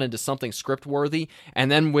pared down into something script-worthy, and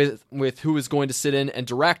then with who was going to sit in and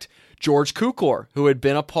direct. George Cukor, who had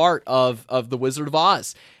been a part of The Wizard of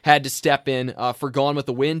Oz, had to step in for Gone with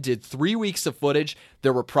the Wind, did 3 weeks of footage.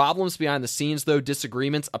 There were problems behind the scenes, though,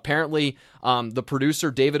 disagreements. Apparently, the producer,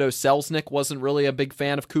 David O. Selznick, wasn't really a big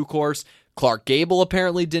fan of Kukor's. Clark Gable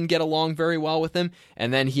apparently didn't get along very well with him,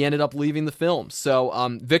 and then he ended up leaving the film.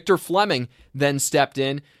 So Victor Fleming then stepped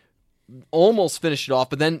in, almost finished it off,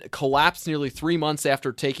 but then collapsed nearly 3 months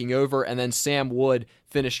after taking over, and then Sam Wood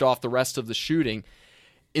finished off the rest of the shooting.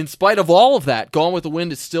 In spite of all of that, Gone with the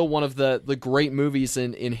Wind is still one of the great movies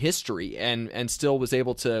in history, and still was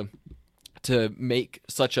able to leave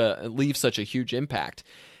such a huge impact.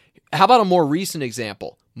 How about a more recent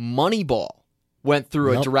example? Moneyball went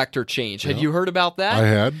through a director change. Had you heard about that? I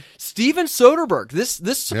had. Steven Soderbergh.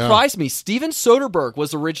 This surprised me. Steven Soderbergh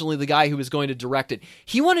was originally the guy who was going to direct it.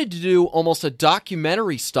 He wanted to do almost a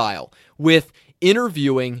documentary style with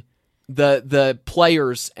interviewing the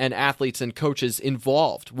players and athletes and coaches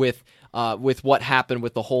involved with what happened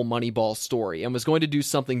with the whole Moneyball story, and was going to do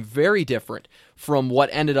something very different from what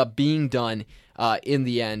ended up being done in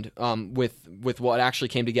the end with what actually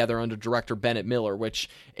came together under director Bennett Miller, which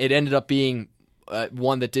it ended up being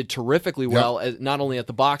one that did terrifically well, not only at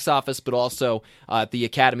the box office, but also at the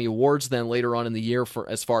Academy Awards then later on in the year for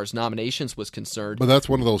as far as nominations was concerned. But that's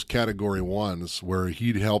one of those category ones where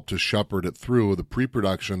he'd helped to shepherd it through. The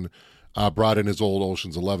pre-production brought in his old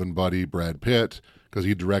Ocean's 11 buddy, Brad Pitt, because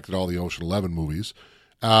he directed all the Ocean 11 movies.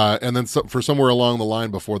 And then for somewhere along the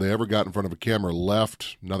line before they ever got in front of a camera,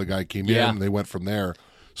 left, another guy came in, and they went from there.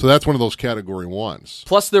 So that's one of those category ones.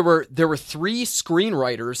 Plus, there were 3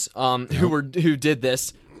 screenwriters who did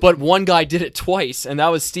this, but one guy did it twice, and that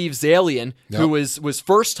was Steve Zalian, who was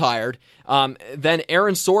first hired. Then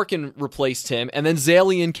Aaron Sorkin replaced him, and then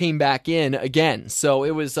Zalian came back in again. So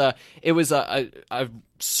it was a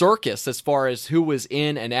circus as far as who was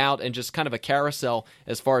in and out, and just kind of a carousel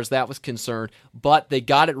as far as that was concerned. But they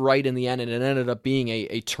got it right in the end, and it ended up being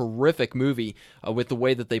a terrific movie with the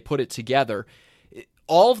way that they put it together.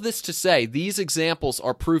 All of this to say, these examples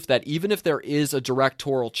are proof that even if there is a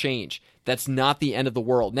directorial change, that's not the end of the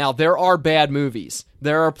world. Now, there are bad movies.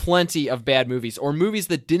 There are plenty of bad movies, or movies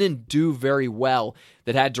that didn't do very well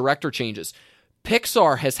that had director changes.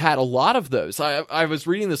 Pixar has had a lot of those. I was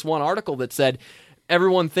reading this one article that said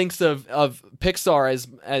everyone thinks of Pixar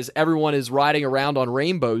as everyone is riding around on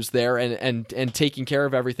rainbows there and taking care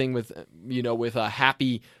of everything with a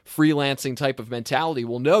happy freelancing type of mentality.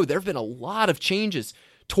 Well, no, there have been a lot of changes.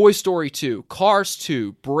 Toy Story 2, Cars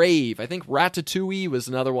 2, Brave, I think Ratatouille was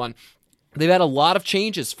another one. They've had a lot of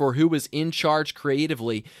changes for who was in charge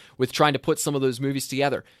creatively with trying to put some of those movies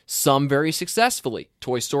together. Some very successfully.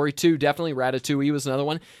 Toy Story 2, definitely. Ratatouille was another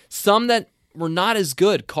one. Some that were not as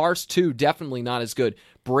good. Cars 2, definitely not as good.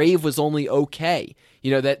 Brave was only okay.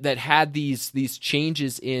 That had these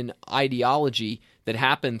changes in ideology that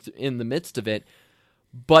happened in the midst of it,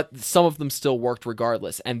 but some of them still worked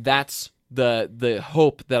regardless. And that's the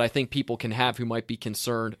hope that I think people can have who might be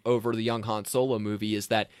concerned over the Young Han Solo movie, is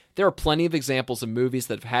that there are plenty of examples of movies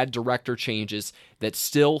that have had director changes that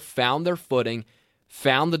still found their footing,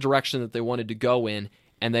 found the direction that they wanted to go in,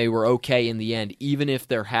 and they were okay in the end, even if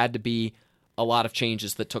there had to be a lot of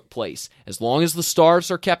changes that took place. As long as the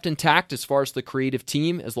stars are kept intact as far as the creative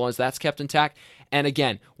team, as long as that's kept intact. And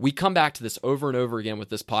again, we come back to this over and over again with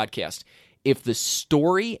this podcast. If the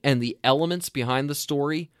story and the elements behind the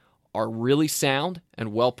story are really sound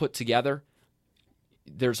and well put together,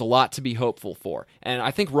 there's a lot to be hopeful for. And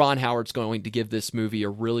I think Ron Howard's going to give this movie a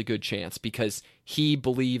really good chance because he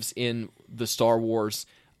believes in the Star Wars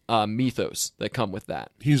mythos that come with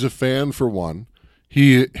that. He's a fan, for one.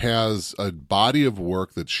 He has a body of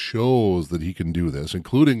work that shows that he can do this,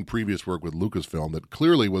 including previous work with Lucasfilm that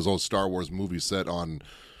clearly was a Star Wars movie set on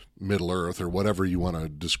Middle-earth or whatever you want to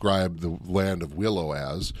describe the land of Willow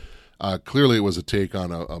as. Clearly it was a take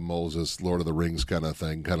on a Moses, Lord of the Rings kind of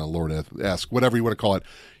thing, kind of Lord-esque, whatever you want to call it.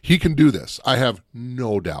 He can do this. I have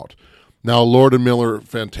no doubt. Now, Lord and Miller,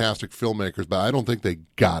 fantastic filmmakers, but I don't think they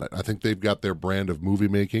got it. I think they've got their brand of movie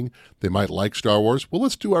making. They might like Star Wars. Well,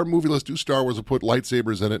 let's do our movie. Let's do Star Wars and put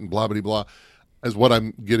lightsabers in it and blah, blah, blah, is what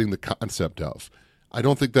I'm getting the concept of. I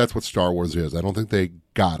don't think that's what Star Wars is. I don't think they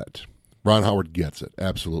got it. Ron Howard gets it.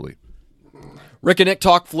 Absolutely. Rick and Nick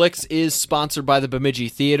Talk Flicks is sponsored by the Bemidji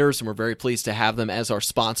Theaters, and we're very pleased to have them as our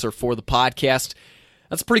sponsor for the podcast.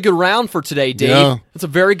 That's a pretty good round for today, Dave. Yeah. That's a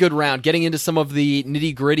very good round, getting into some of the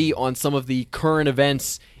nitty-gritty on some of the current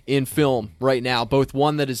events in film right now, both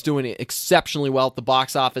one that is doing exceptionally well at the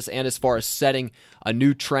box office and as far as setting a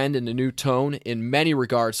new trend and a new tone in many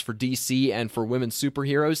regards for DC and for women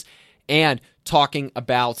superheroes, and talking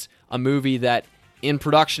about a movie that, in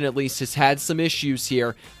production at least, has had some issues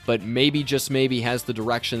here, but maybe, just maybe, has the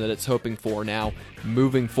direction that it's hoping for now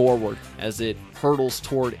moving forward as it hurdles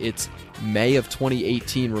toward its May of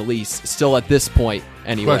 2018 release. Still at this point,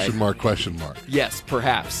 anyway. Question mark. Yes,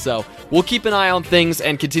 perhaps. So we'll keep an eye on things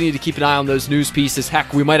and continue to keep an eye on those news pieces.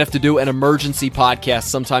 Heck, we might have to do an emergency podcast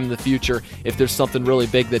sometime in the future if there's something really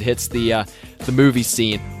big that hits the movie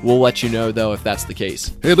scene. We'll let you know, though, if that's the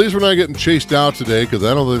case. Hey, at least we're not getting chased out today, because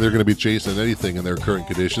I don't think they're going to be chasing anything in their current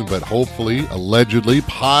condition, but hopefully, allegedly,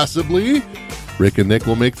 possibly, Rick and Nick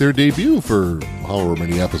will make their debut for however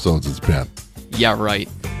many episodes it's been. Yeah, right.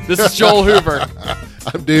 This is Joel Hoover.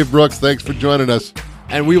 I'm Dave Brooks. Thanks for joining us.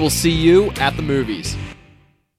 And we will see you at the movies.